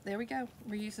 yep, there we go.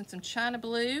 We're using some China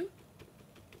blue.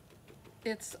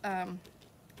 It's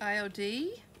IOD,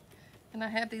 and I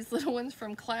have these little ones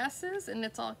from classes, and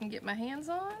it's all I can get my hands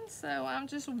on, so I'm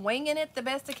just winging it the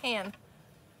best I can.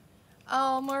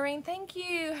 Oh, Maureen, thank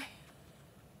you.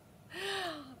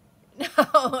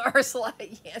 No, Ursula,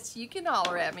 yes, you can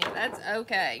holler at me. That's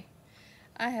okay.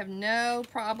 I have no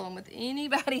problem with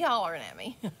anybody hollering at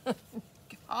me.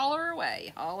 Holler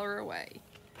away, holler away.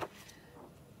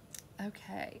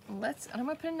 Okay, I'm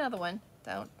gonna put another one.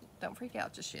 Don't freak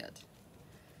out just yet.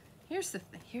 Here's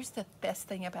the best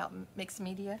thing about mixed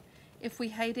media. If we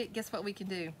hate it, guess what we can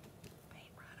do? Paint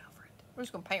right over it. We're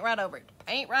just gonna paint right over it.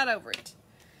 Paint right over it.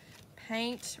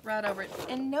 Paint right over it.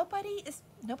 And nobody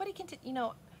can, you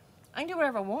know, I can do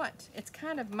whatever I want. It's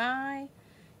kind of my,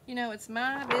 you know, it's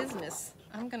my business.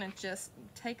 I'm gonna just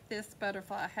take this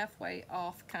butterfly halfway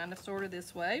off, kind of, sort of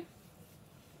this way.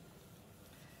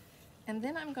 And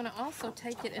then I'm gonna also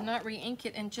take it and not re-ink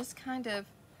it and just kind of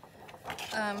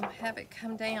have it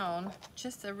come down,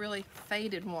 just a really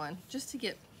faded one, just to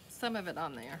get some of it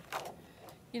on there.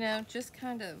 You know, just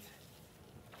kind of,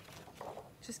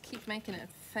 just keep making it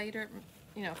fader,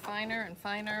 you know, finer and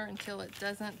finer until it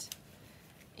doesn't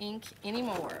ink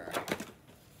anymore.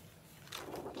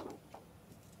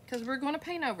 Because we're going to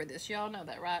paint over this. Y'all know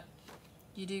that, right?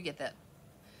 You do get that.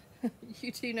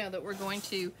 You do know that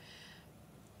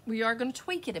we are going to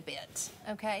tweak it a bit.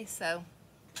 Okay, so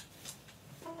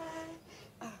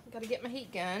got to get my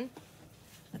heat gun.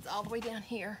 It's all the way down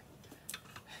here.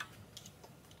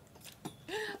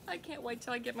 I can't wait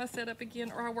till I get my setup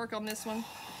again, or I work on this one.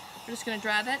 We're just going to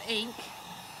dry that ink,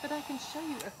 but I can show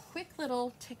you a quick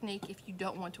little technique if you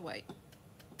don't want to wait.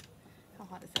 How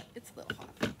hot is that? It's a little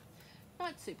hot.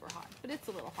 Not super hot, but it's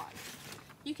a little hot.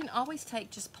 You can always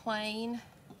take just plain,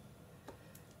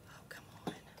 oh, come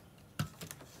on.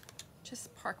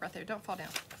 Just park right there. Don't fall down.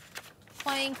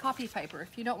 Plain copy paper.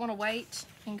 If you don't want to wait,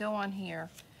 and go on here,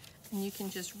 and you can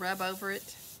just rub over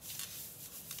it,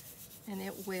 and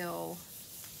it will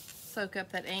soak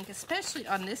up that ink, especially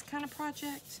on this kind of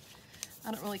project.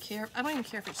 I don't really care. I don't even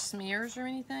care if it smears or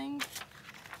anything.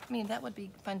 I mean, that would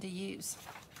be fun to use.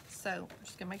 So we're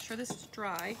just gonna make sure this is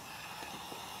dry.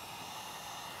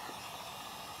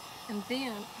 And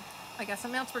then I got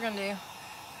something else we're gonna do.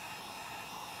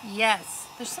 Yes,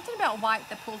 there's something about white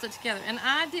that pulls it together. And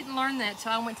I didn't learn that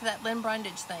till I went to that Lynn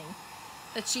Brundage thing.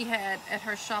 that she had at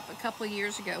her shop a couple of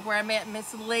years ago, where I met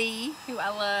Miss Lee, who I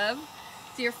love,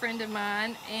 dear friend of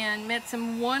mine, and met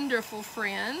some wonderful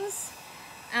friends.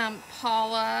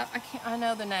 Paula, I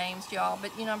know the names, y'all,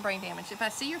 but you know I'm brain damaged. If I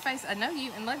see your face, I know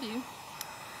you and love you.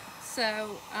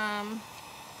 So,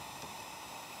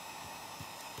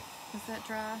 is that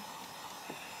dry?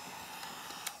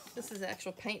 This is the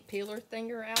actual paint peeler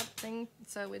thinger out thing,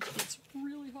 so it gets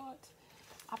really hot.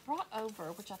 I brought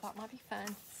over, which I thought might be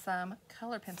fun, some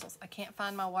color pencils. I can't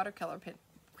find my watercolor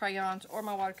crayons or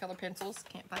my watercolor pencils.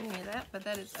 Can't find any of that, but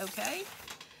that is okay.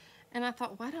 And I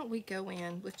thought, why don't we go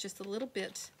in with just a little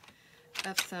bit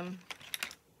of some,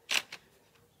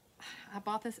 I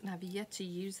bought this and I've yet to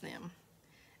use them.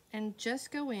 And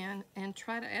just go in and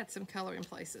try to add some color in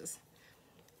places.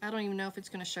 I don't even know if it's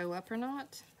going to show up or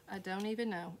not. I don't even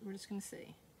know. We're just going to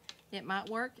see. It might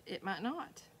work, it might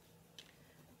not.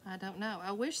 I don't know.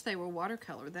 I wish they were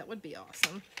watercolor. That would be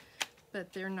awesome.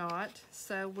 But they're not.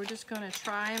 So we're just going to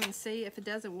try them and see if it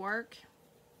doesn't work.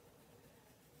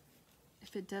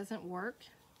 If it doesn't work,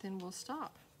 then we'll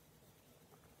stop.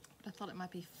 But I thought it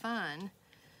might be fun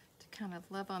to kind of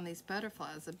love on these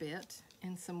butterflies a bit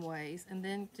in some ways, and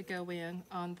then to go in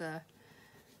on the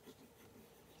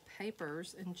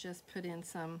papers and just put in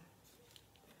some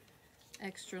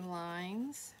extra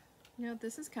lines. You know,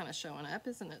 this is kind of showing up,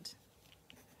 isn't it?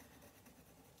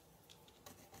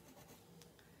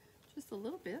 Just a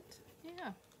little bit,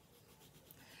 yeah.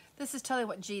 This is totally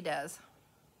what G does.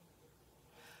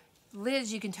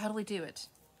 Liz, you can totally do it.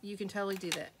 You can totally do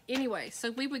that. Anyway,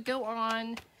 so we would go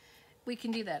on, we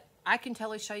can do that. I can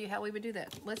totally show you how we would do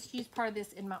that. Let's use part of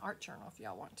this in my art journal if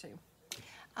y'all want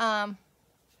to.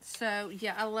 So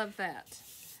yeah, I love that.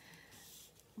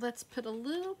 Let's put a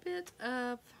little bit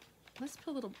of,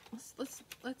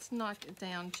 let's knock it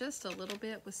down just a little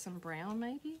bit with some brown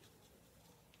maybe.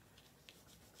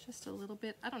 Just a little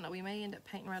bit. I don't know, we may end up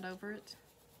painting right over it.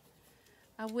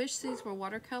 I wish these were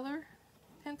watercolor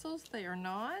pencils. They are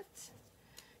not,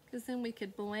 because then we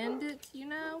could blend it, you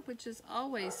know, which is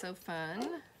always so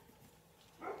fun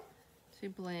to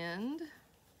blend.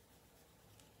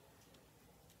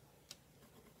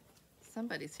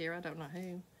 Somebody's here, I don't know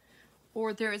who.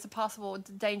 Or there is a possible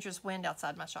dangerous wind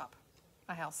outside my shop,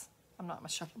 my house. I'm not in my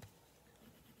shop.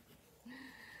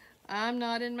 I'm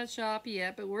not in my shop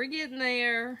yet, but we're getting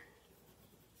there.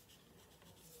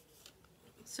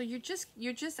 So you're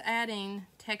just adding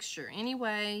texture any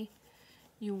way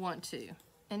you want to.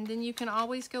 And then you can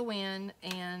always go in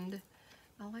and,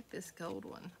 I like this gold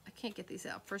one. I can't get these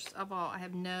out. First of all, I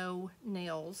have no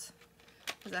nails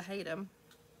because I hate them.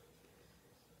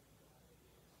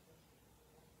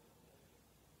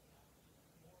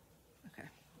 Okay.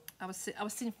 I was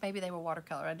seeing if maybe they were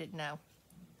watercolor. I didn't know.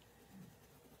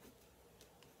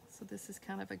 So this is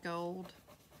kind of a gold,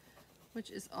 which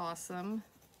is awesome.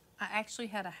 I actually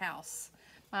had a house,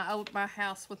 my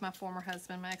house with my former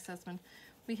husband, my ex-husband.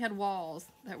 We had walls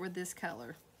that were this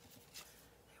color. They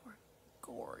were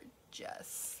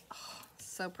gorgeous. Oh,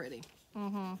 so pretty.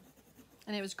 And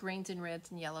it was greens and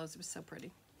reds and yellows. It was so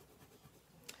pretty.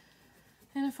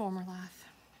 In a former life.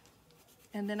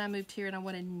 And then I moved here and I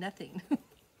wanted nothing.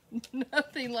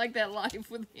 Nothing like that life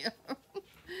with him.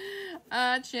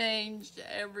 I changed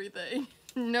everything.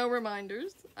 No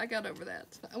reminders. I got over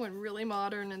that. I went really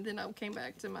modern and then I came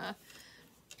back to my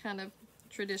kind of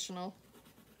traditional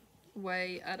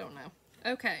way. I don't know.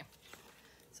 Okay.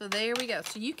 So there we go.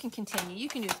 So you can continue. You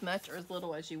can do as much or as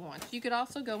little as you want. You could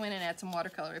also go in and add some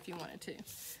watercolor if you wanted to.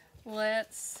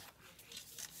 Let's...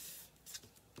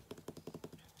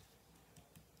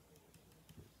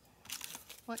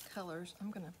 What colors?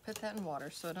 I'm going to put that in water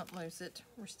so I don't lose it.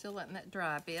 We're still letting that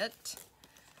dry a bit.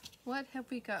 What have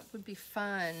we got would be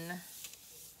fun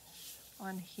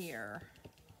on here?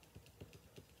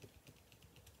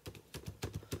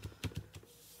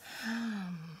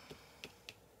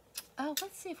 Oh,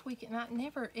 let's see if we can,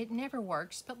 it never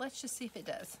works, but let's just see if it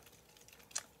does.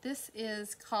 This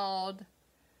is called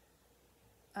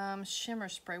Shimmer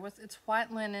Spray. It's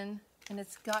white linen, and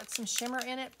it's got some shimmer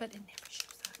in it, but it never shows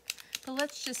up. But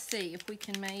let's just see if we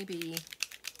can maybe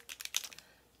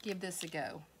give this a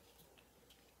go.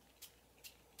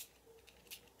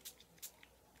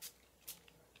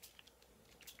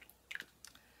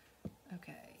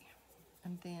 Okay,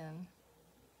 and then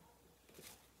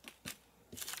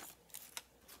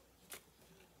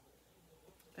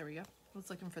there we go. I was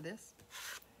looking for this.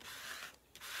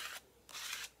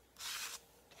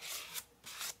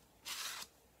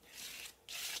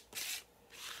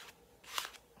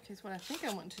 Okay, so what I think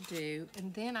I want to do,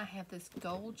 and then I have this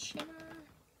gold shimmer.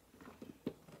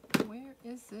 Where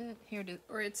is it? Here it is.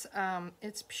 Or it's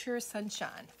Pure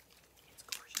Sunshine. It's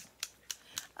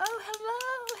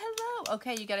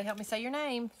okay, you got to help me say your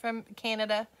name from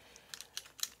Canada.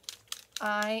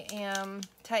 I am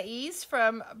Thais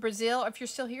from Brazil. If you're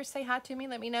still here, say hi to me.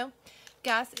 Let me know.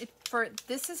 Guys,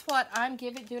 this is what I'm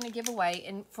doing a giveaway.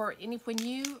 And when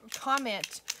you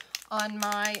comment on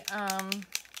my,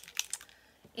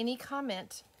 any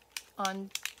comment on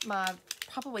my,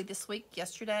 probably this week,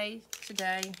 yesterday,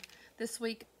 today, this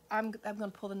week, I'm going to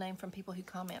pull the name from people who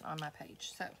comment on my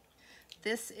page. So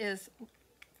this is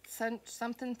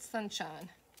something sunshine.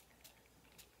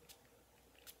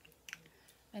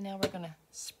 And now we're going to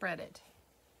spread it.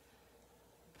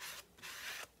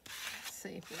 Let's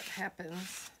see what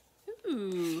happens.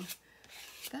 Ooh,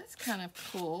 that's kind of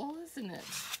cool, isn't it?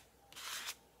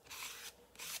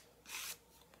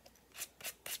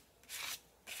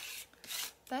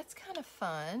 That's kind of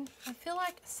fun. I feel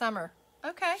like summer.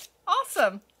 Okay,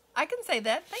 awesome. I can say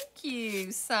that. Thank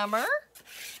you, Summer.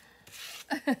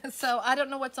 So I don't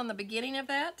know what's on the beginning of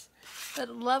that, but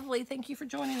lovely. Thank you for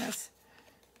joining us.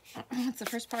 What's the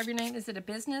first part of your name? Is it a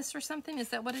business or something? Is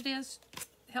that what it is?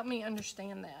 Help me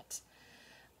understand that.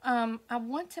 I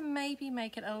want to maybe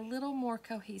make it a little more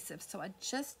cohesive, so I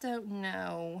just don't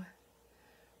know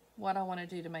what I want to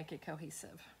do to make it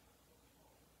cohesive.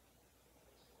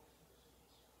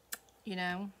 You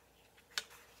know,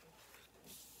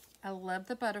 I love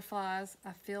the butterflies.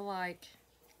 I feel like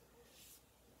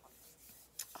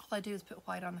all I do is put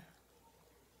white on.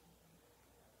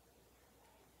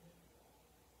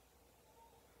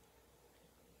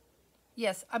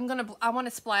 Yes, I want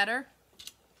to splatter.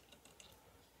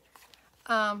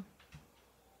 I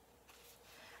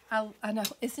know,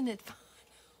 isn't it fun?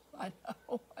 I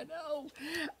know.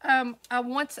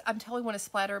 I totally want to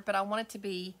splatter, but I want it to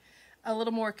be a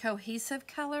little more cohesive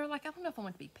color. Like, I don't know if I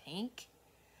want it to be pink.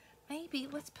 Maybe,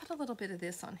 let's put a little bit of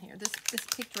this on here. This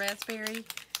picked raspberry,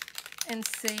 and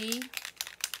see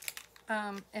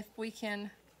if we can,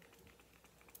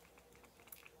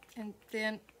 and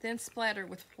then splatter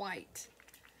with white.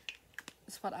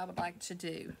 Is what I would like to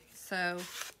do. So,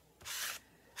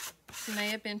 this may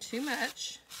have been too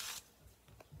much.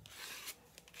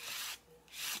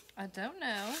 I don't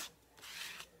know.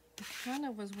 I kind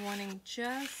of was wanting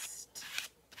just...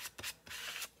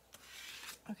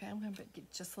 Okay, I'm going to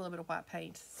get just a little bit of white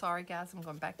paint. Sorry, guys, I'm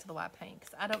going back to the white paint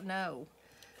because I don't know.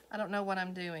 I don't know what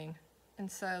I'm doing.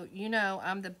 And so, you know,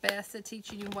 I'm the best at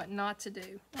teaching you what not to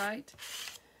do, right?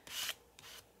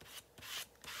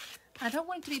 I don't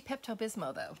want it to be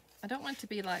Pepto-Bismol, though. I don't want it to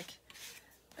be like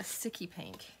a sticky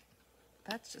pink.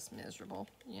 That's just miserable,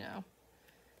 you know.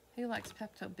 Who likes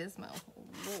Pepto-Bismol?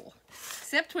 Whoa.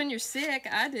 Except when you're sick,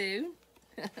 I do.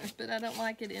 But I don't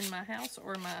like it in my house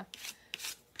or my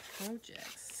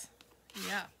projects.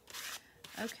 Yeah.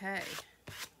 Okay.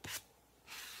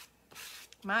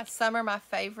 My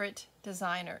favorite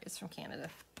designer is from Canada.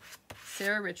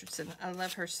 Sarah Richardson. I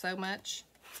love her so much.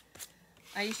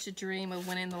 I used to dream of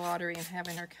winning the lottery and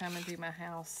having her come and do my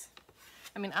house.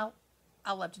 I mean,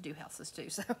 I love to do houses too,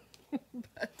 so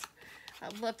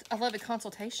but I love a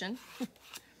consultation.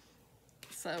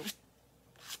 So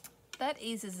that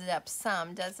eases it up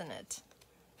some, doesn't it?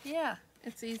 Yeah,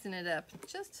 it's easing it up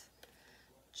just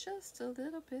a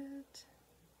little bit.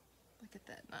 Look at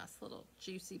that nice little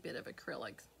juicy bit of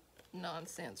acrylic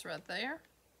nonsense right there.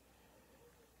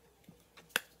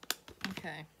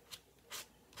 Okay.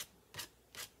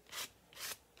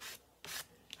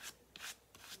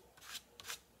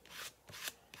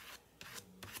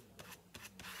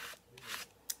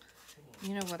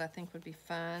 You know what I think would be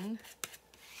fun?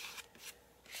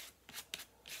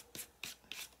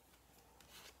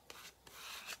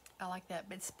 I like that,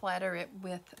 but splatter it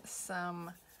with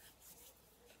some,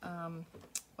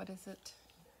 what is it?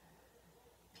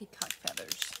 Peacock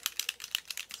feathers.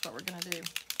 That's what we're going to do.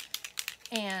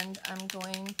 And I'm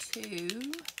going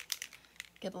to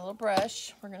get a little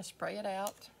brush. We're going to spray it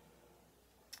out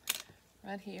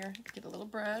right here. Get a little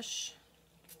brush.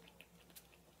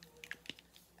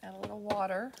 Add a little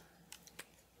water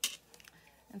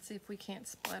and see if we can't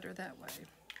splatter that way.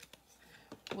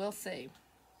 We'll see.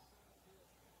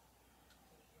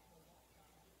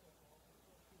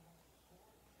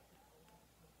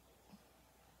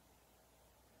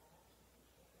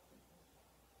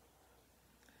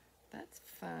 That's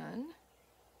fun.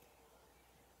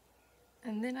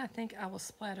 And then I think I will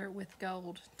splatter with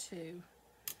gold too.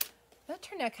 That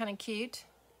turned out kind of cute.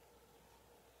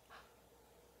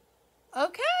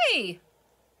 Okay.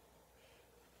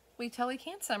 We totally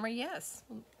can, Summer, yes.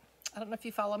 I don't know if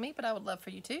you follow me, but I would love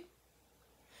for you to.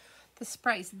 The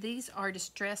sprays, these are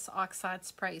Distress Oxide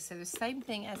sprays. So they're the same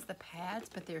thing as the pads,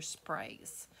 but they're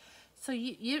sprays. So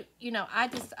you know, I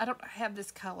don't have this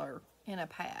color in a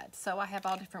pad. So I have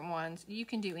all different ones. You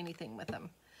can do anything with them.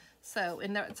 So,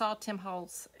 and it's all Tim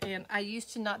Holtz. And I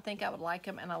used to not think I would like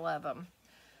them, and I love them.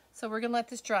 So we're going to let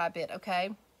this dry a bit, okay?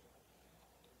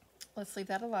 Let's leave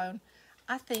that alone.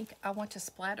 I think I want to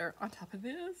splatter on top of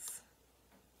this.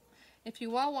 If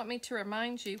you all want me to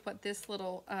remind you what this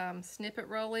little snippet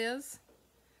roll is,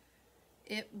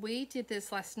 we did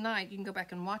this last night. You can go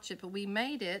back and watch it, but we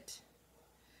made it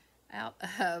out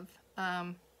of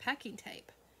packing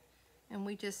tape. And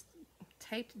we just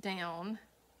taped down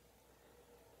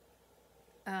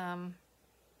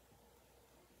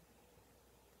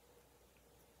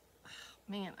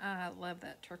man, I love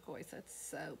that turquoise. That's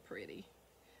so pretty.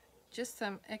 Just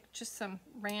some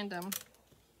random.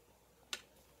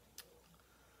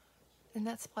 Isn't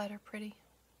that splatter pretty?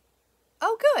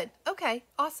 Oh, good. Okay.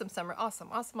 Awesome, Summer. Awesome.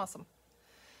 Awesome. Awesome.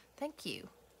 Thank you.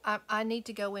 I need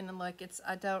to go in and look.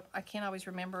 I can't always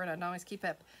remember, and I don't always keep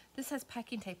up. This has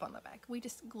packing tape on the back. We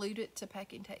just glued it to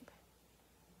packing tape.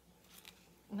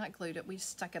 Not glued it. We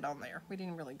just stuck it on there. We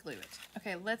didn't really glue it.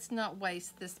 Okay. Let's not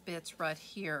waste this bit right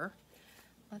here.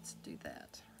 Let's do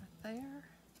that right there.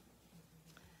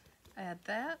 Add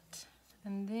that,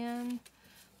 and then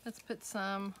let's put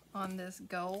some on this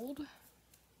gold.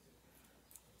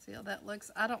 See how that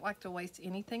looks? I don't like to waste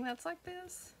anything that's like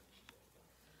this.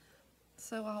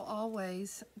 So I'll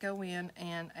always go in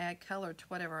and add color to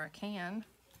whatever I can.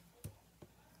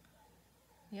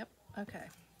 Yep, okay,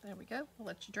 there we go. We'll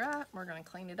let you dry. We're gonna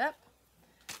clean it up.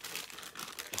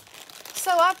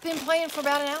 So I've been playing for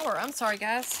about an hour. I'm sorry,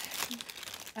 guys.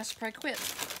 I should probably quit.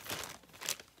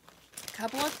 A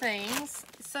couple of things.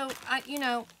 So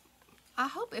I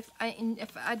hope if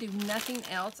I do nothing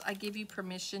else, I give you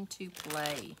permission to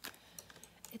play.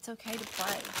 It's okay to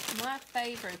play. My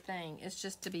favorite thing is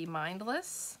just to be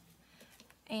mindless.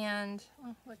 And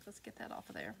oh, look, let's get that off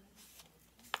of there.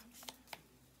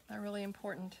 A really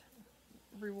important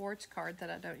rewards card that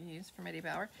I don't use from Eddie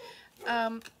Bauer.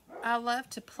 I love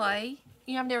to play.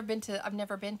 I've never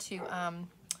been to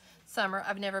Summer.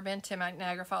 I've never been to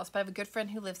Niagara Falls, but I have a good friend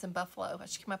who lives in Buffalo. I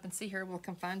should come up and see her. We'll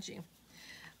come find you.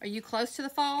 Are you close to the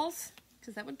falls?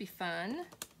 Because that would be fun.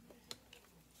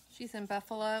 She's in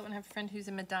Buffalo, and I have a friend who's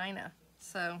in Medina.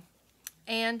 So,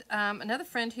 and another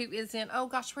friend who is in, oh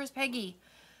gosh, where's Peggy?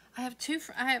 I have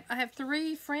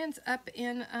 3 friends up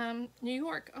in New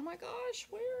York. Oh my gosh,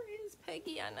 where is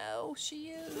Peggy? I know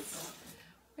she is.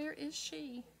 Where is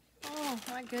she? Oh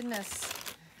my goodness.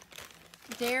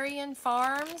 Darien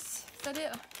Farms, is that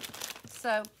it?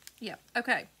 So, yeah,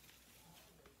 okay.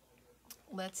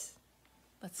 Let's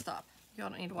stop. Y'all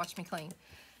don't need to watch me clean.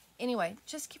 Anyway,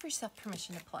 just give yourself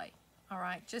permission to play. All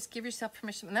right, just give yourself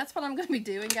permission. And that's what I'm going to be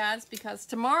doing, guys, because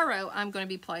tomorrow I'm going to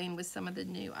be playing with some of the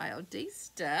new IOD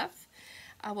stuff.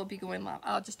 I will be going live.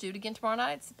 I'll just do it again tomorrow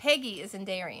night. Peggy is in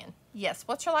Darien. Yes,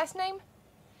 what's her last name?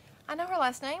 I know her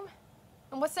last name.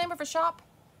 And what's the name of her shop?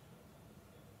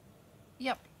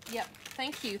 Yep.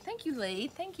 Thank you, Lee.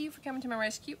 Thank you for coming to my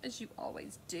rescue, as you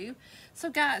always do. So,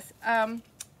 guys,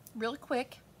 real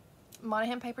quick,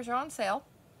 Monahan papers are on sale.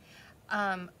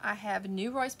 I have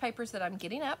new Roy's papers that I'm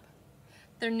getting up.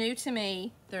 They're new to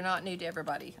me. They're not new to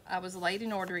everybody. I was late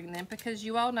in ordering them because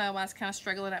you all know I was kind of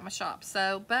struggling at my shop.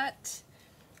 So, but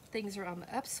things are on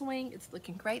the upswing. It's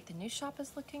looking great. The new shop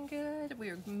is looking good. We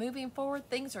are moving forward.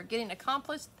 Things are getting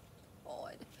accomplished.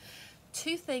 Lord.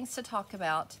 2 things to talk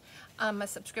about. My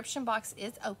subscription box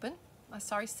is open. My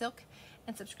Sorry Silk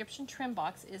and subscription trim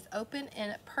box is open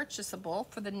and purchasable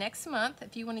for the next month.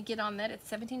 If you want to get on that, it's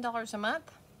 $17 a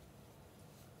month.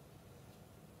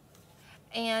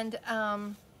 And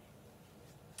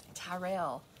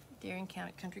Tyrell, Darien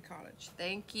County Country Cottage.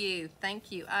 Thank you.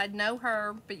 I know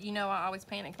her, but I always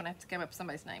panic when I have to come up with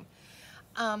somebody's name.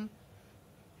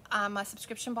 My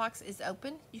subscription box is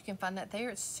open. You can find that there.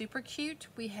 It's super cute.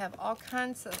 We have all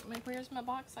kinds of, where's my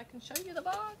box? I can show you the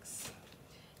box.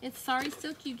 It's Sorry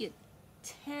Silk. You get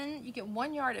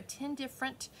 1 yard of 10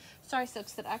 different Sorry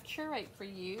Silks that I curate for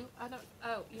you.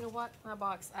 Oh, you know what? My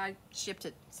box, I shipped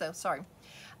it, so sorry.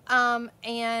 Then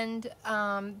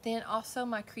also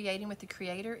my Creating with the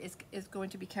Creator is going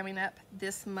to be coming up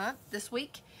this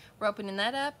week. We're opening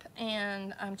that up,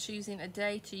 and I'm choosing a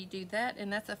day to do that,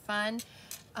 and that's a fun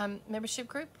membership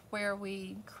group where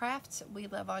we craft, we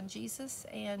love on Jesus,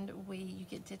 and you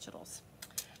get digitals.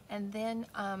 And then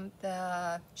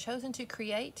the Chosen to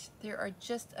Create, there are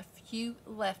just a few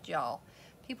left, y'all.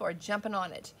 People are jumping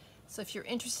on it. So if you're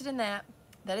interested in that,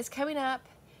 that is coming up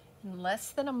in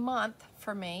less than a month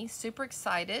for me. Super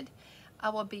excited. I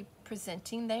will be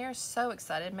presenting there. So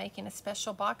excited, making a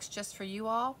special box just for you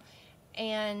all.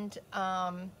 And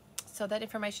so that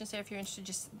information is there. If you're interested,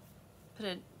 just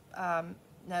put a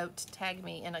note, tag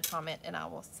me in a comment, and I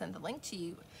will send the link to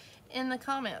you in the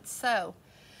comments. So,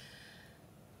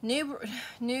 new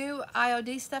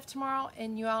IOD stuff tomorrow,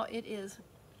 and you all, it is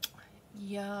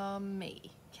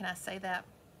yummy. Can I say that?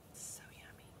 So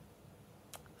yummy.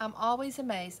 I'm always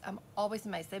amazed. I'm always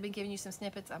amazed. They've been giving you some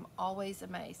snippets. I'm always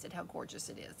amazed at how gorgeous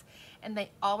it is. And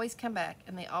they always come back,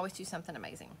 and they always do something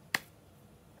amazing.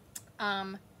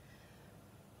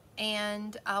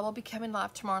 And I will be coming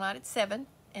live tomorrow night at 7,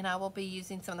 and I will be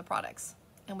using some of the products,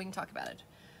 and we can talk about it.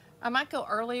 I might go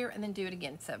earlier and then do it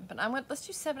again at 7, but let's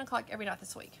do 7 o'clock every night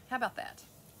this week. How about that?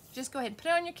 Just go ahead and put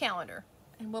it on your calendar,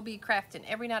 and we'll be crafting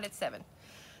every night at 7.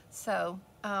 So,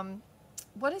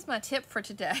 what is my tip for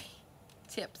today?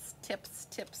 Tips.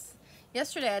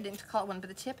 Yesterday I didn't call it one, but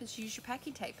the tip is use your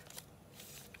packing tape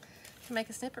to make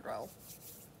a snippet roll.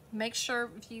 Make sure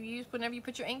if you use, whenever you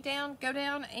put your ink down, go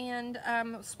down and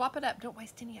swap it up. Don't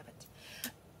waste any of it.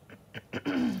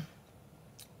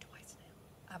 Twice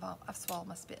now. I've swallowed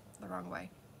my spit the wrong way.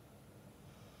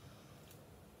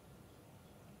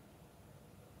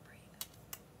 Breathe.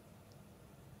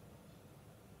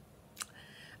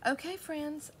 Okay,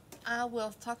 friends. I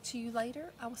will talk to you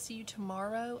later. I will see you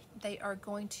tomorrow. They are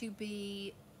going to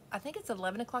be, I think it's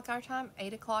 11 o'clock our time,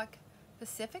 8 o'clock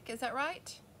Pacific. Is that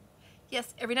right?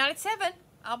 Yes, every night at 7,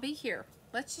 I'll be here.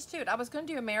 Let's just do it. I was going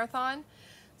to do a marathon,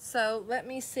 so let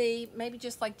me see. Maybe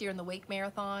just like during the week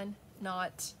marathon,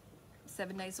 not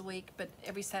 7 days a week, but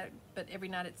every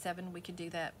night at 7 we could do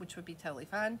that, which would be totally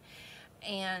fun.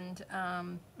 And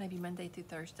maybe Monday through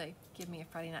Thursday, give me a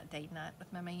Friday night date night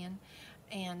with my man,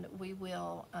 and we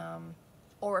will,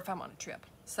 or if I'm on a trip.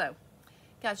 So,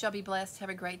 guys, y'all be blessed. Have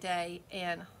a great day,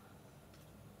 and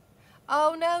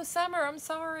oh no, Summer, I'm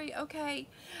sorry. Okay.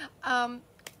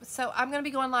 So I'm going to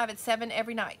be going live at 7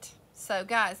 every night. So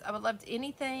guys, I would love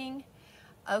anything.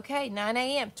 Okay, 9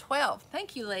 a.m., 12.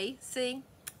 Thank you, Lee. See,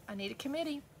 I need a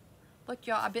committee. Look,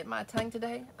 y'all, I bit my tongue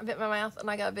today. I bit my mouth and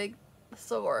I got a big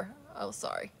sore. Oh,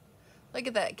 sorry. Look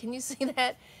at that. Can you see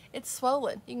that? It's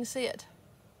swollen. You can see it.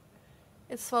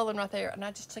 It's swollen right there. And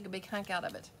I just took a big hunk out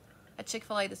of it at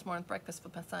Chick-fil-A this morning, breakfast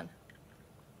with my son.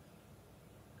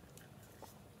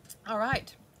 All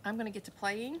right, I'm going to get to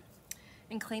playing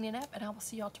and cleaning up, and I will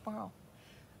see y'all tomorrow.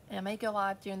 And I may go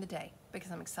live during the day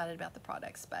because I'm excited about the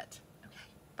products, but okay.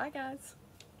 Bye, guys.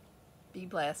 Be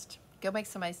blessed. Go make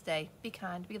somebody's day. Be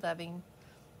kind. Be loving.